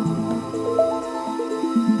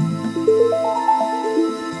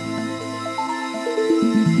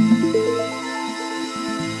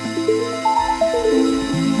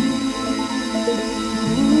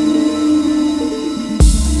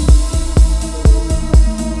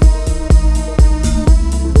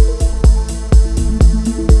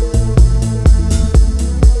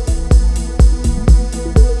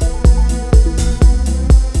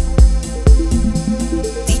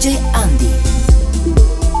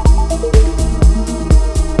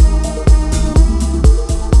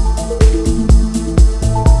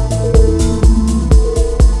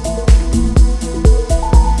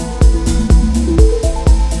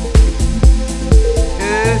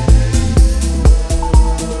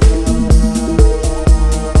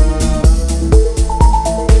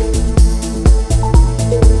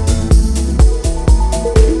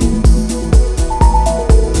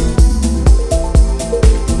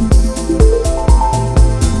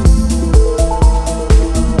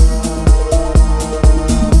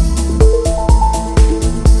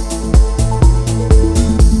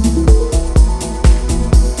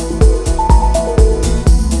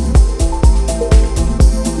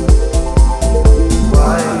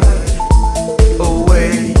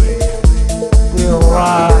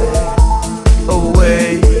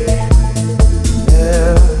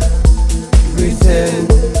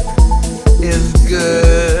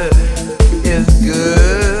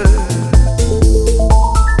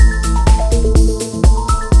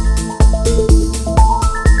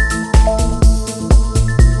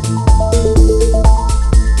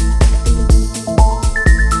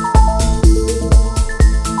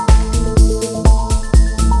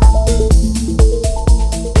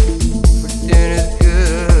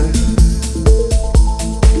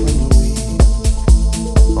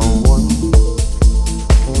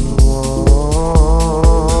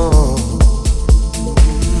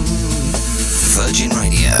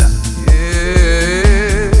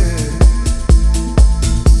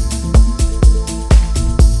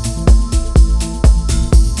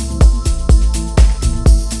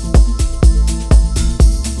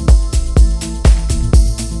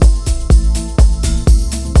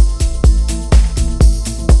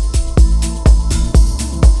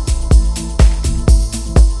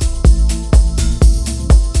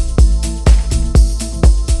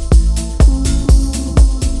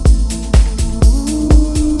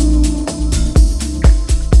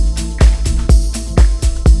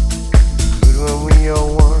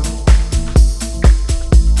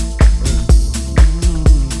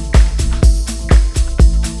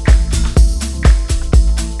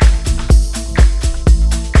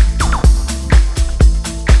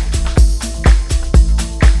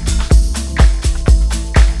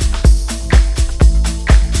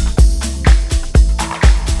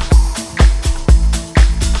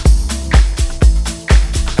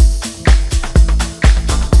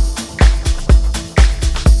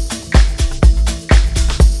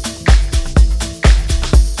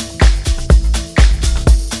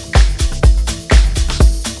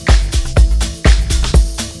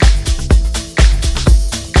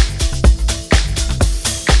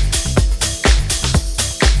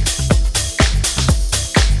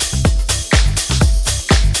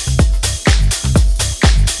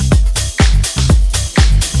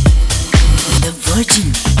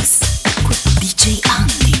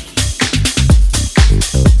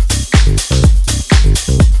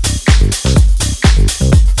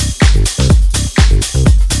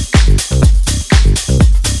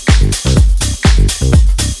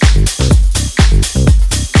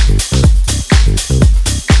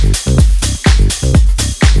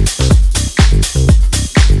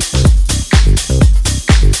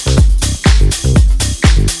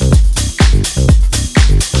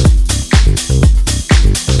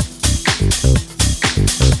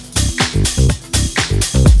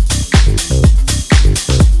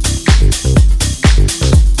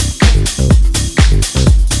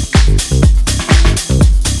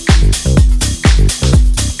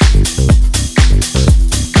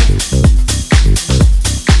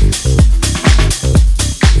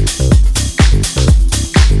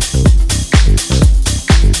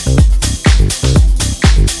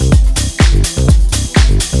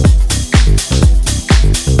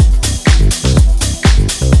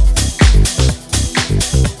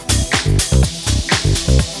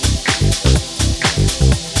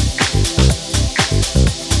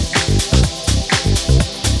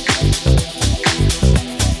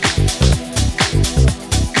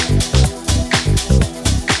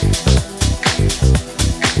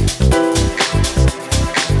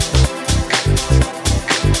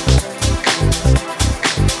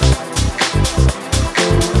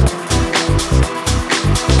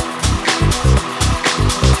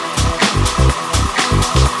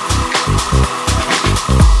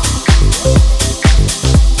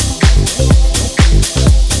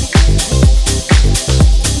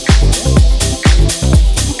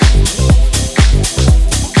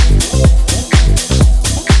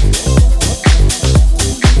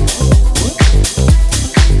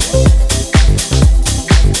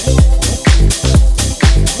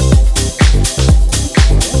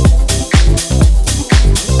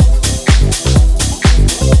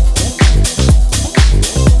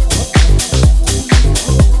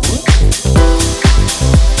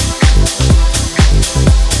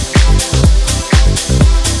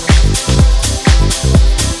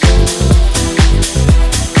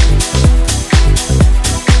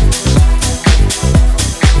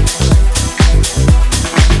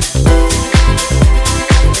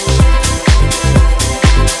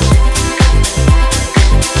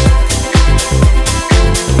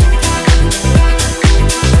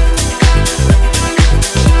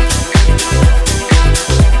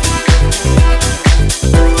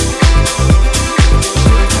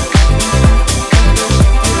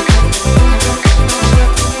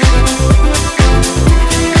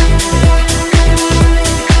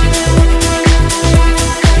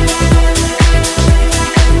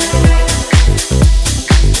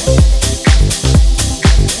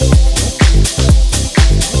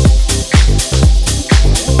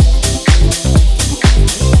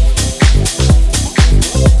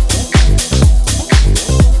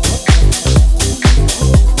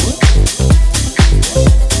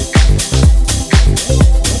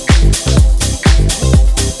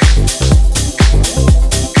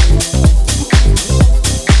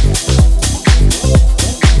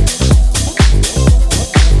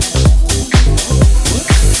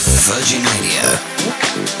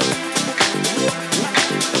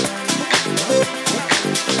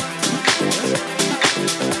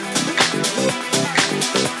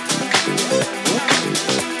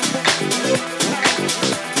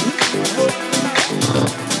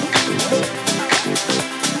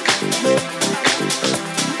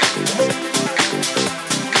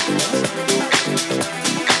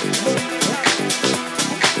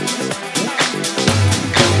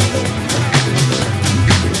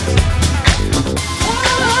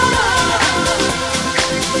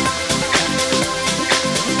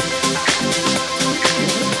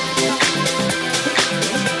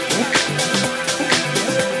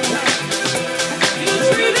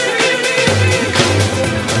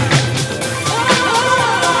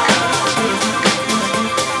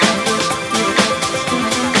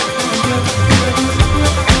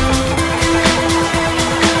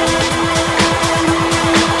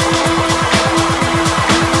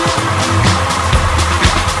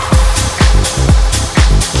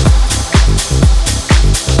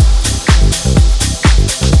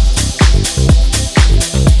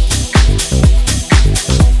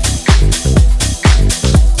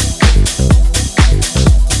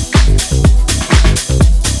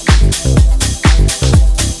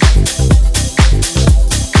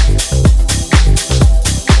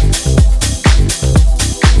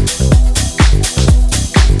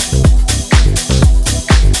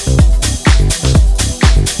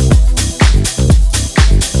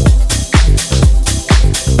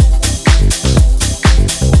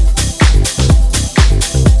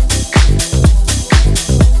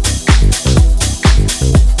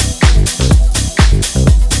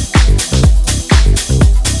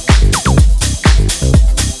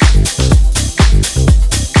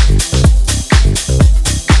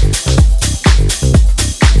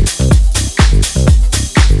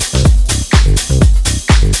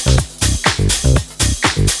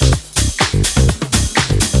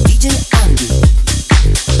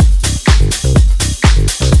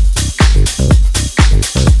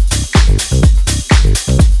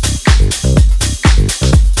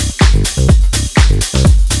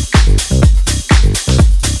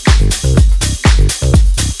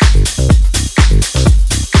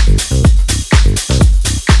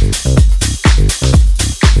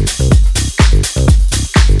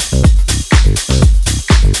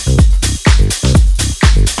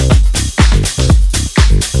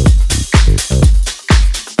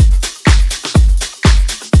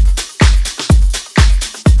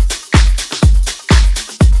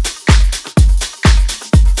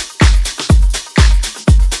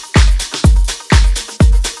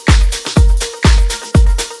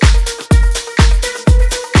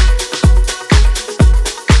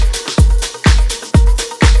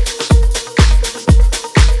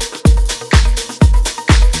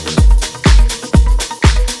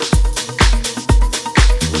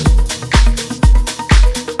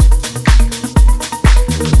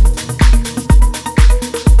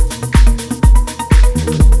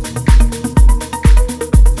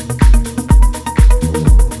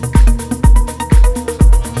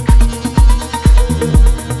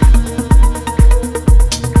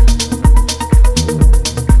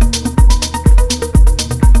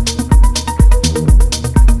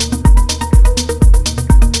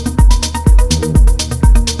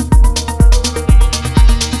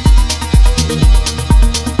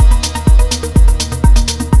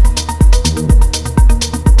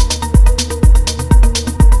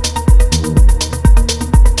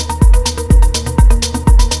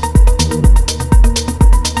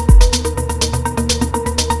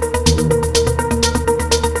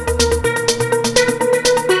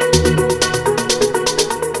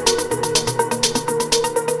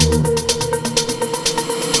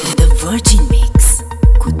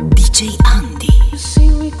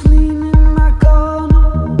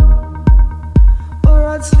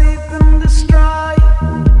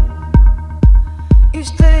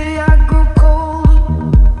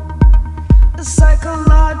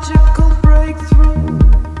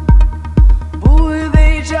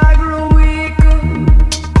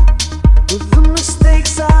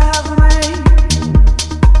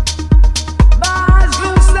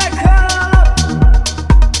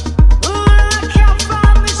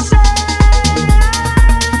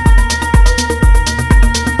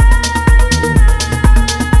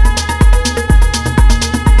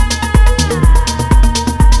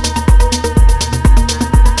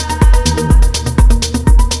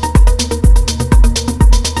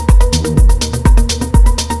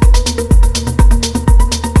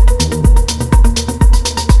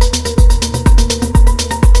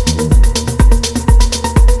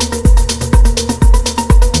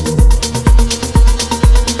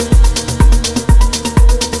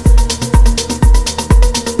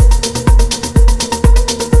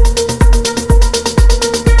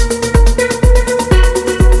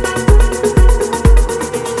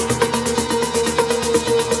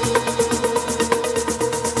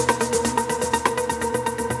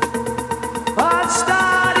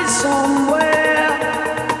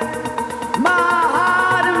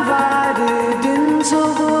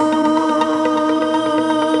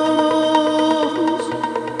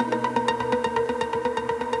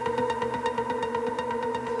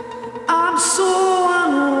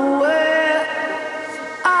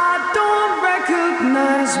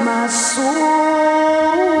 as my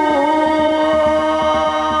soul.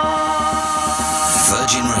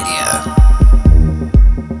 Virgin Radio.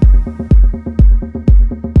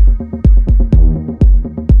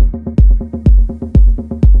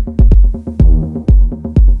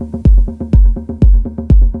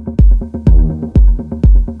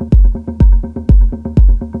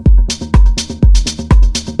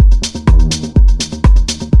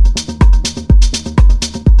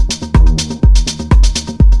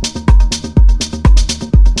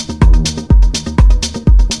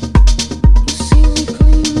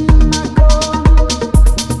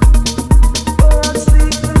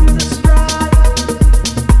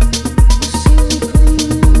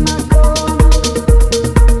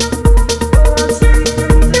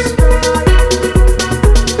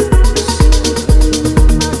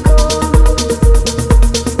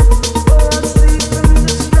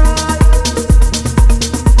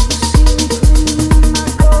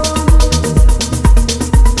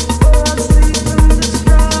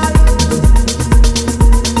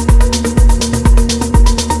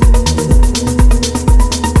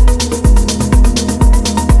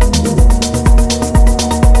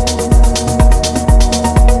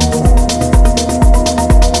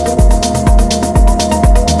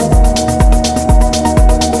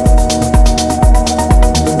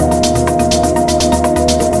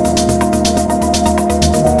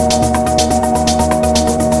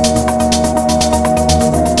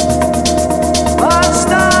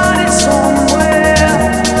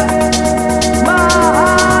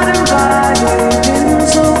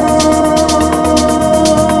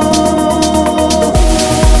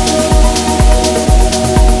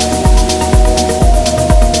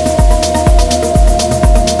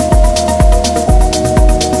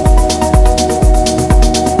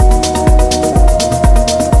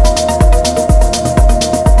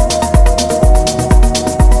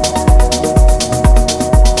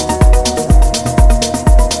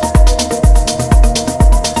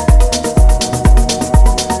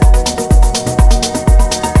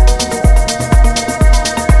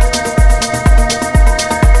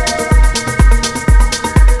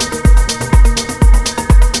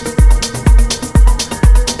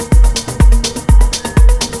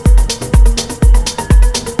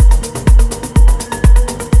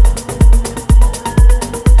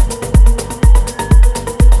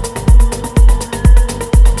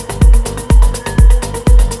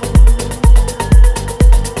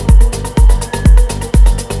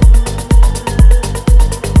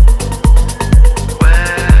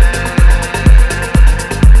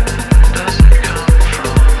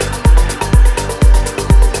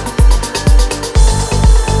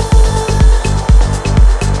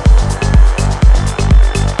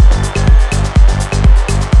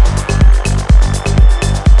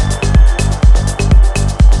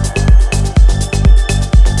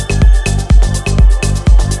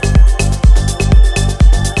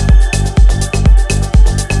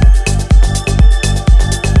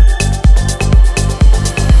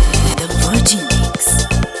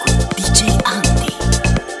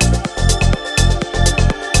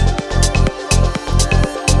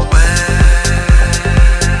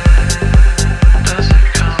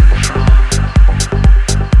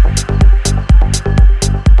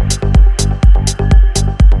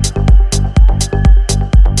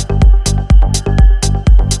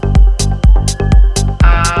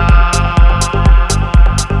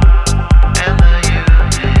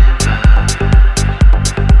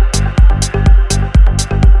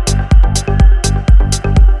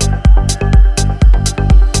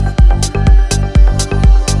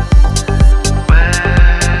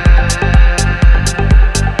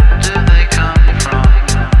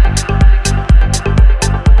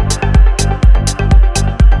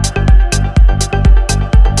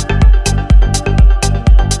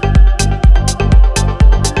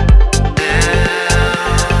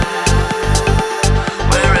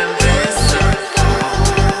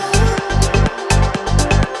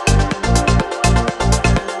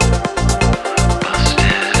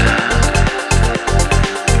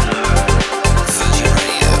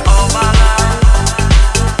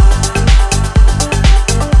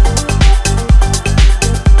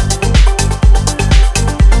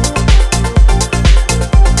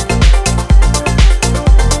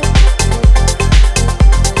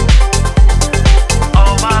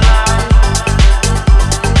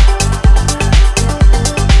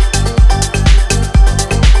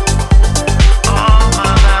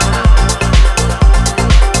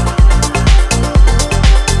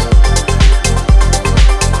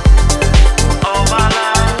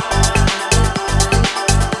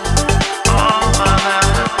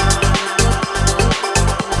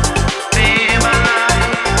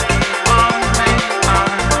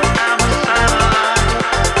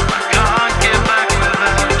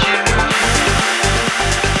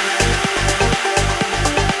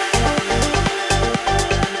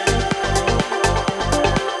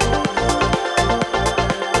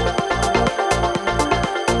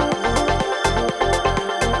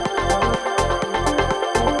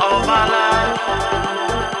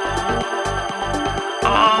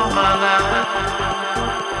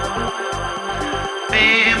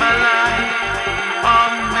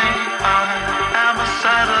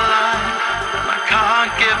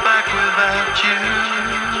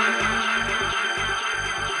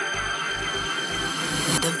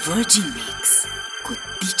 Virgin Mix con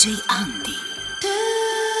DJ Andy.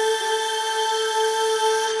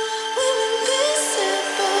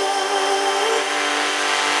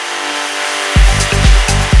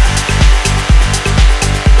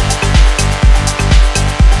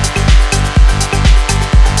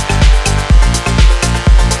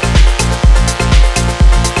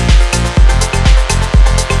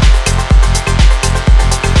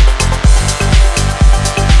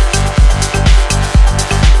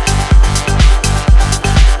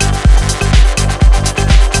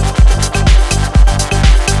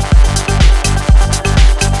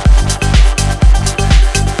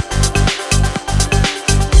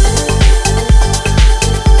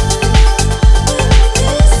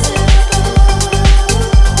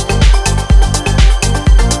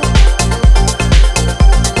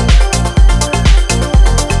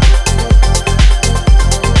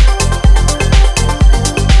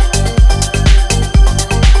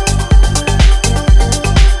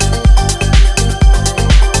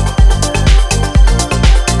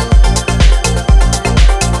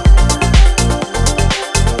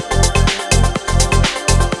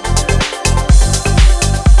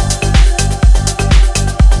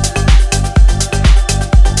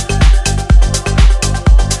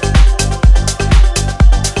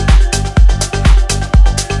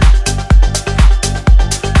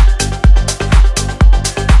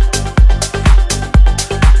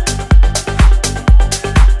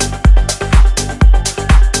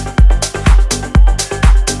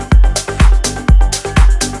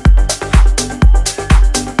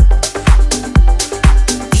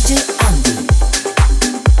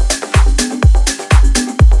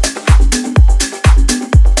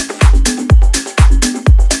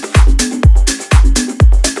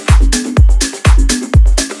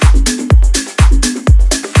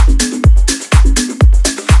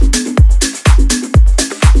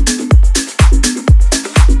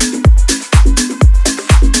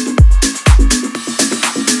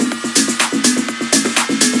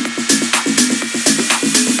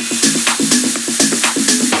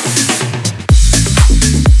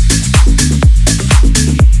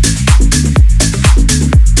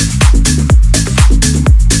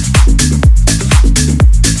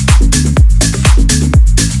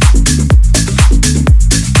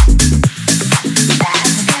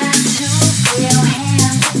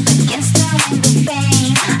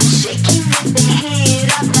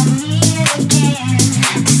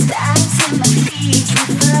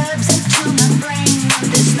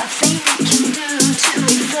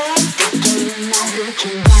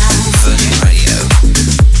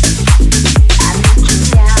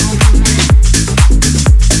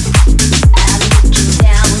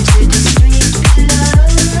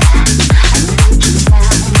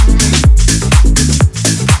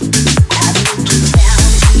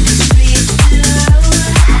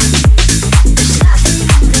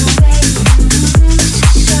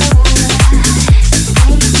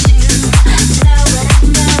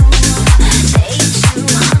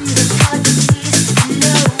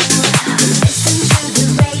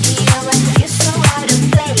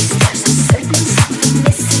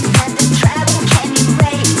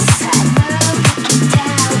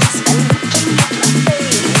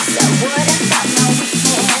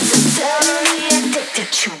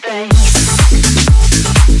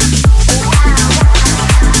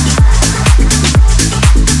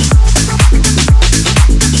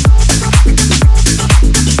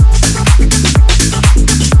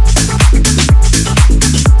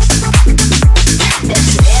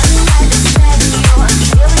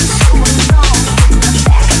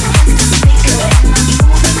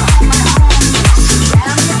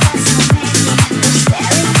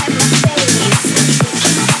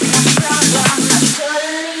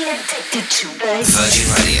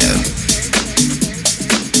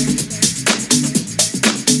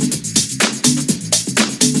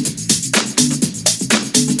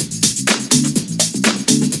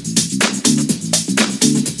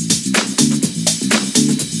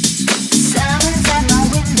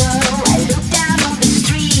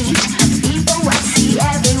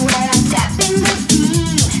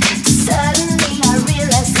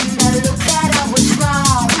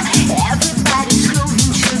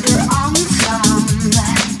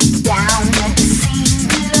 Down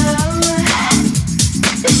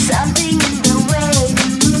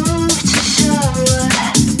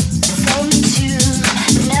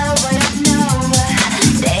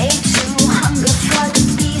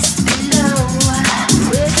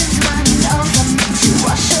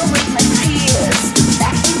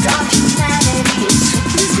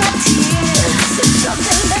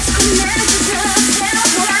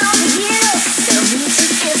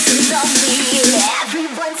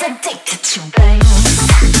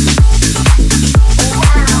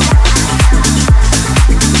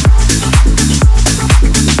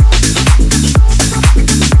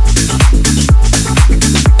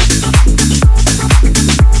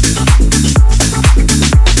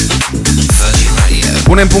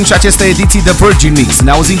Punem punct și aceste ediții de Virgin Mix.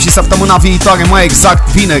 Ne auzim și săptămâna viitoare, mai exact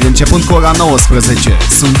vineri, începând cu ora 19.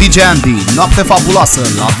 Sunt DJ Andy, noapte fabuloasă.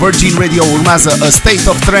 La Virgin Radio urmează A State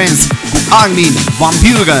of Trance cu Armin van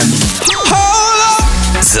Buuren.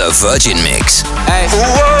 The Virgin Mix.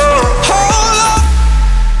 Hey.